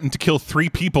threatened to kill 3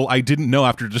 people I didn't know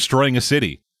after destroying a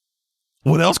city.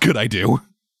 What else could I do?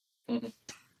 Mm-hmm.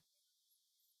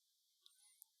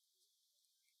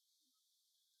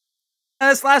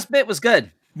 This last bit was good.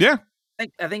 Yeah.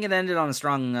 I think it ended on a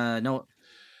strong note.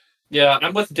 yeah,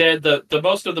 I'm with Dead. The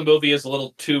most of the movie is a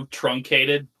little too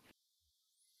truncated.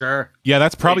 Sure. Yeah,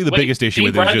 that's probably the biggest issue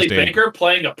with it. Bradley Just Baker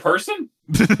playing a person?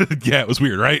 Yeah, it was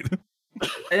weird, right?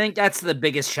 I think that's the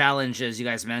biggest challenge, as you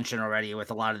guys mentioned already,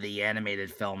 with a lot of the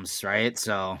animated films, right?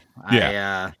 So,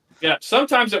 Yeah. Yeah,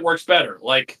 sometimes it works better.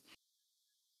 Like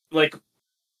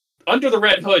Under the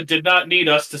Red Hood did not need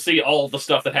us to see all the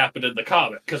stuff that happened in the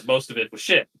comic because most of it was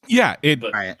shit. Yeah,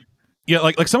 right. Yeah,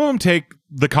 like some of them take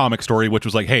the comic story, which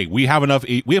was like, hey, we have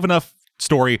enough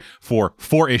story for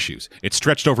 4 issues. It's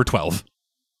stretched over 12.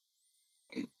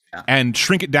 Yeah. And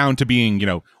shrink it down to being,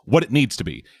 what it needs to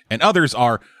be. And others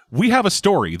are, we have a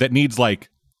story that needs like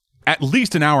at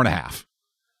least an hour and a half.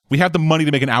 We have the money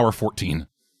to make an hour 14.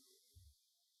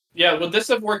 Yeah, would this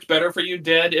have worked better for you,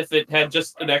 Dead, if it had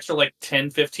just an extra like 10,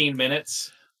 15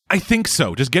 minutes? I think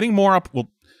so. Just getting more up. Well,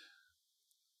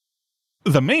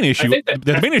 the main issue,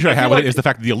 I have with it is the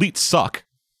fact that the Elite suck.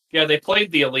 Yeah, they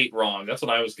played the Elite wrong. That's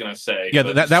what I was gonna say. Yeah,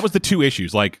 that was the 2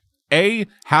 issues. Like,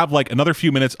 have like another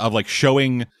few minutes of like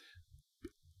showing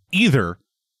either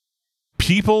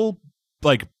people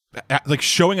like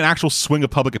showing an actual swing of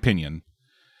public opinion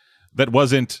that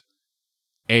wasn't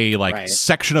a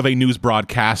section of a news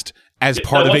broadcast as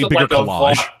part of a bigger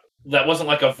collage. That wasn't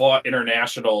like a Vought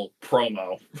International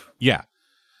promo. Yeah,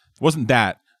 it wasn't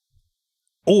that,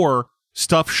 or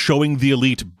stuff showing the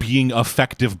Elite being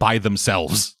effective by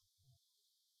themselves.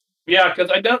 Yeah,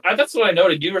 because that's what I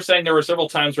noted. You were saying there were several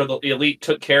times where the Elite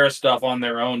took care of stuff on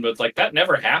their own, but it's like that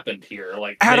never happened here.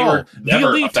 Like at they all. were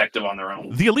never effective on their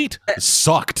own. The Elite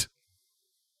sucked.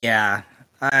 Yeah,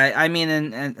 I mean,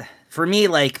 and for me,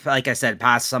 like I said,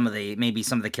 past some of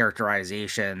the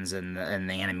characterizations and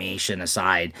the animation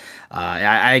aside,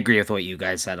 I agree with what you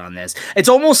guys said on this. It's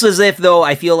almost as if, though,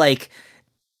 I feel like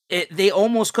they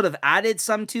almost could have added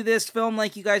some to this film,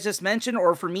 like you guys just mentioned,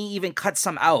 or for me, even cut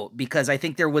some out, because I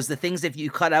think there was the things, if you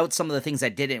cut out some of the things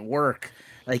that didn't work,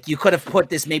 like you could have put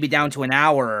this maybe down to an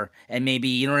hour, and maybe,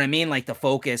 you know what I mean, like the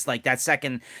focus, like that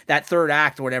third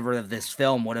act or whatever of this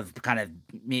film would have kind of,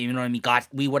 you know what I mean,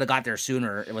 we would have got there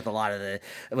sooner with a lot of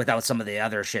without some of the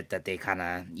other shit that they kind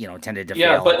of, tended to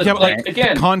fail. But like,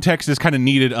 again, the context is kind of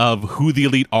needed of who the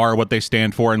Elite are, what they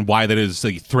stand for, and why that is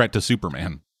a threat to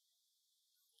Superman.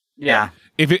 Yeah.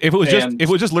 If it was just And- if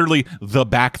it was just literally the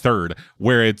back third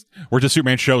where just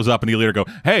Superman shows up and the leader go,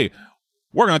 "Hey,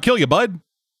 we're gonna kill you, bud,"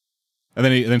 and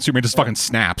then Superman just fucking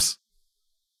snaps.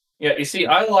 Yeah, you see,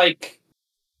 I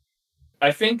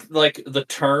think like the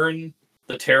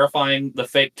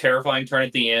fake terrifying turn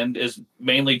at the end is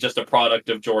mainly just a product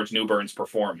of George Newbern's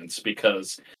performance,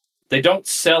 because they don't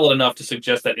sell it enough to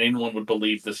suggest that anyone would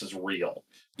believe this is real.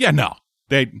 Yeah, no,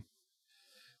 it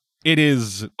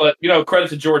is. But, credit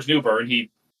to George Newbern,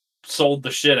 he sold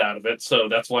the shit out of it, so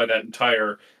that's why that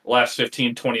entire last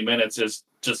 15, 20 minutes is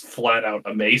just flat out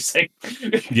amazing.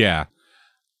 Yeah.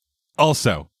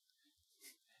 Also,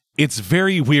 it's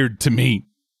very weird to me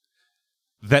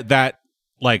that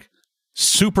like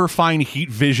super fine heat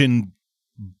vision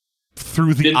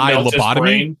through the Didn't eye melt his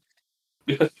lobotomy.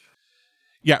 brain.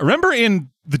 Yeah, remember in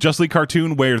the Justice League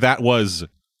cartoon where that was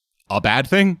a bad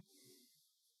thing?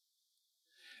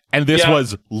 And this Yeah.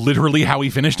 was literally how he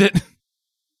finished it?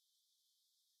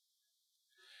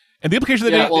 And the implication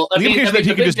that Yeah, well, the implication that he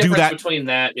the could big just do difference that. between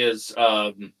that is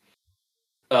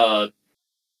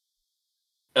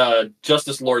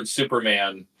Justice Lord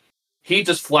Superman, he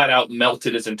just flat out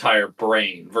melted his entire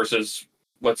brain versus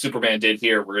what Superman did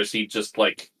here, whereas he just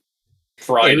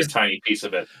fried a tiny piece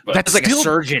of it. But That's It's like still a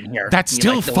surgeon here. That's You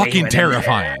still like the way he fucking went in there.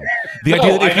 terrifying. The No,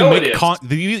 idea that if I you know make it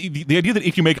is. the idea that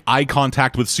if you make eye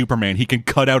contact with Superman, he can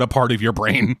cut out a part of your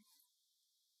brain.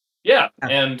 yeah,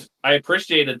 and I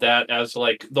appreciated that as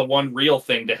the one real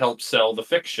thing to help sell the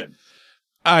fiction.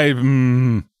 I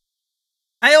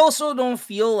also don't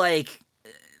feel like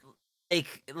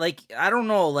I don't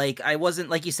know, I wasn't,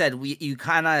 like you said, you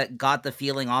kind of got the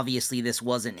feeling obviously this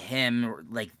wasn't him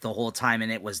the whole time,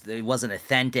 and it wasn't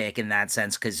authentic in that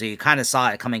sense, because you kind of saw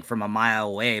it coming from a mile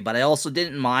away. But I also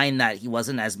didn't mind that he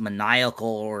wasn't as maniacal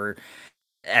or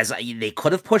as they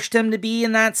could have pushed him to be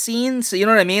in that scene. So you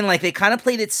know what I mean? They kind of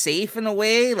played it safe in a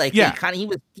way. Yeah.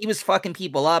 He was fucking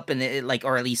people up, and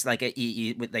or at least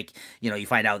you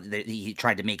find out that he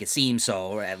tried to make it seem so,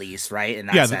 or at least, right? In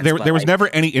that sense. There was never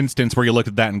any instance where you looked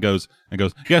at that and goes,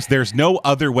 yes, there's no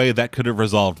other way that could have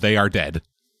resolved. They are dead.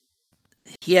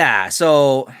 Yeah,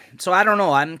 so I don't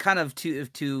know. I'm kind of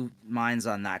two minds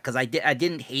on that, because I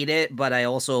didn't hate it, but I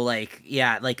also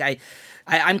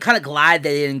I'm kind of glad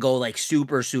they didn't go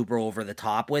super over the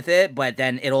top with it, but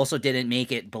then it also didn't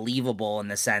make it believable in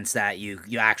the sense that you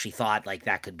actually thought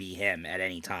that could be him at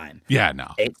any time. Yeah,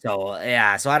 no. So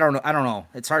yeah, so I don't know.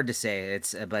 It's hard to say.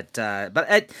 But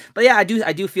yeah, I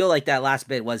do feel like that last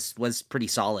bit was pretty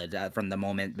solid from the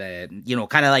moment,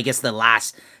 kind of it's the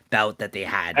last bout that they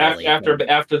had really.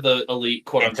 After the Elite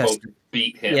quote unquote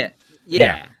beat him.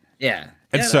 Yeah.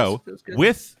 And so that was good.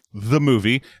 with the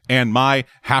movie and my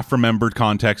half-remembered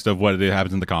context of what it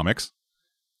happens in the comics,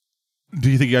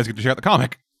 do you think you guys get to check out the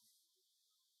comic?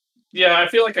 Yeah, I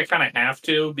feel like I kind of have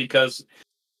to, because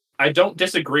I don't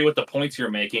disagree with the points you're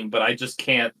making, but I just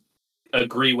can't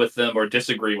agree with them or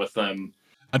disagree with them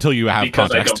Until you have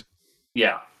because context.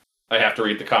 I have to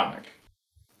read the comic.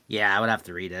 Yeah, I would have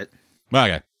to read it.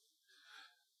 Okay.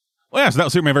 Well, yeah, so that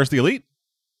was Superman vs. the Elite.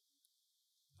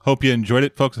 Hope you enjoyed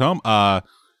it, folks at home.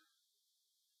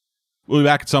 We'll be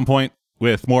back at some point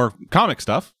with more comic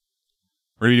stuff.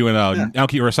 We're going to be doing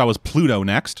Naoki Urasawa's Pluto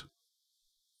next.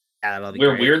 Yeah, that'll be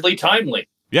We're great. weirdly timely.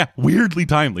 Yeah, weirdly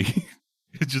timely.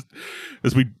 It's just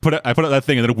as I put out that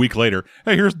thing, and then a week later,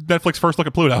 hey, here's Netflix's first look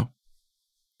at Pluto.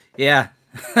 Yeah.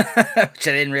 Which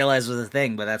I didn't realize was a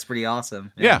thing, but that's pretty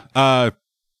awesome. Yeah.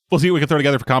 We'll see what we can throw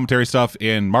together for commentary stuff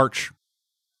in March.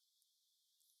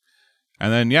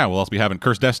 And then, we'll also be having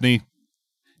Cursed Destiny,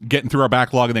 getting through our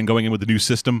backlog, and then going in with the new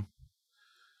system.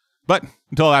 But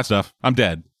until all that stuff, I'm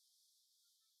dead.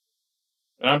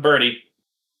 And I'm Birdie.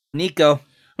 Nico.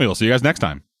 We will see you guys next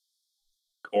time.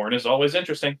 Corn is always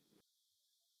interesting.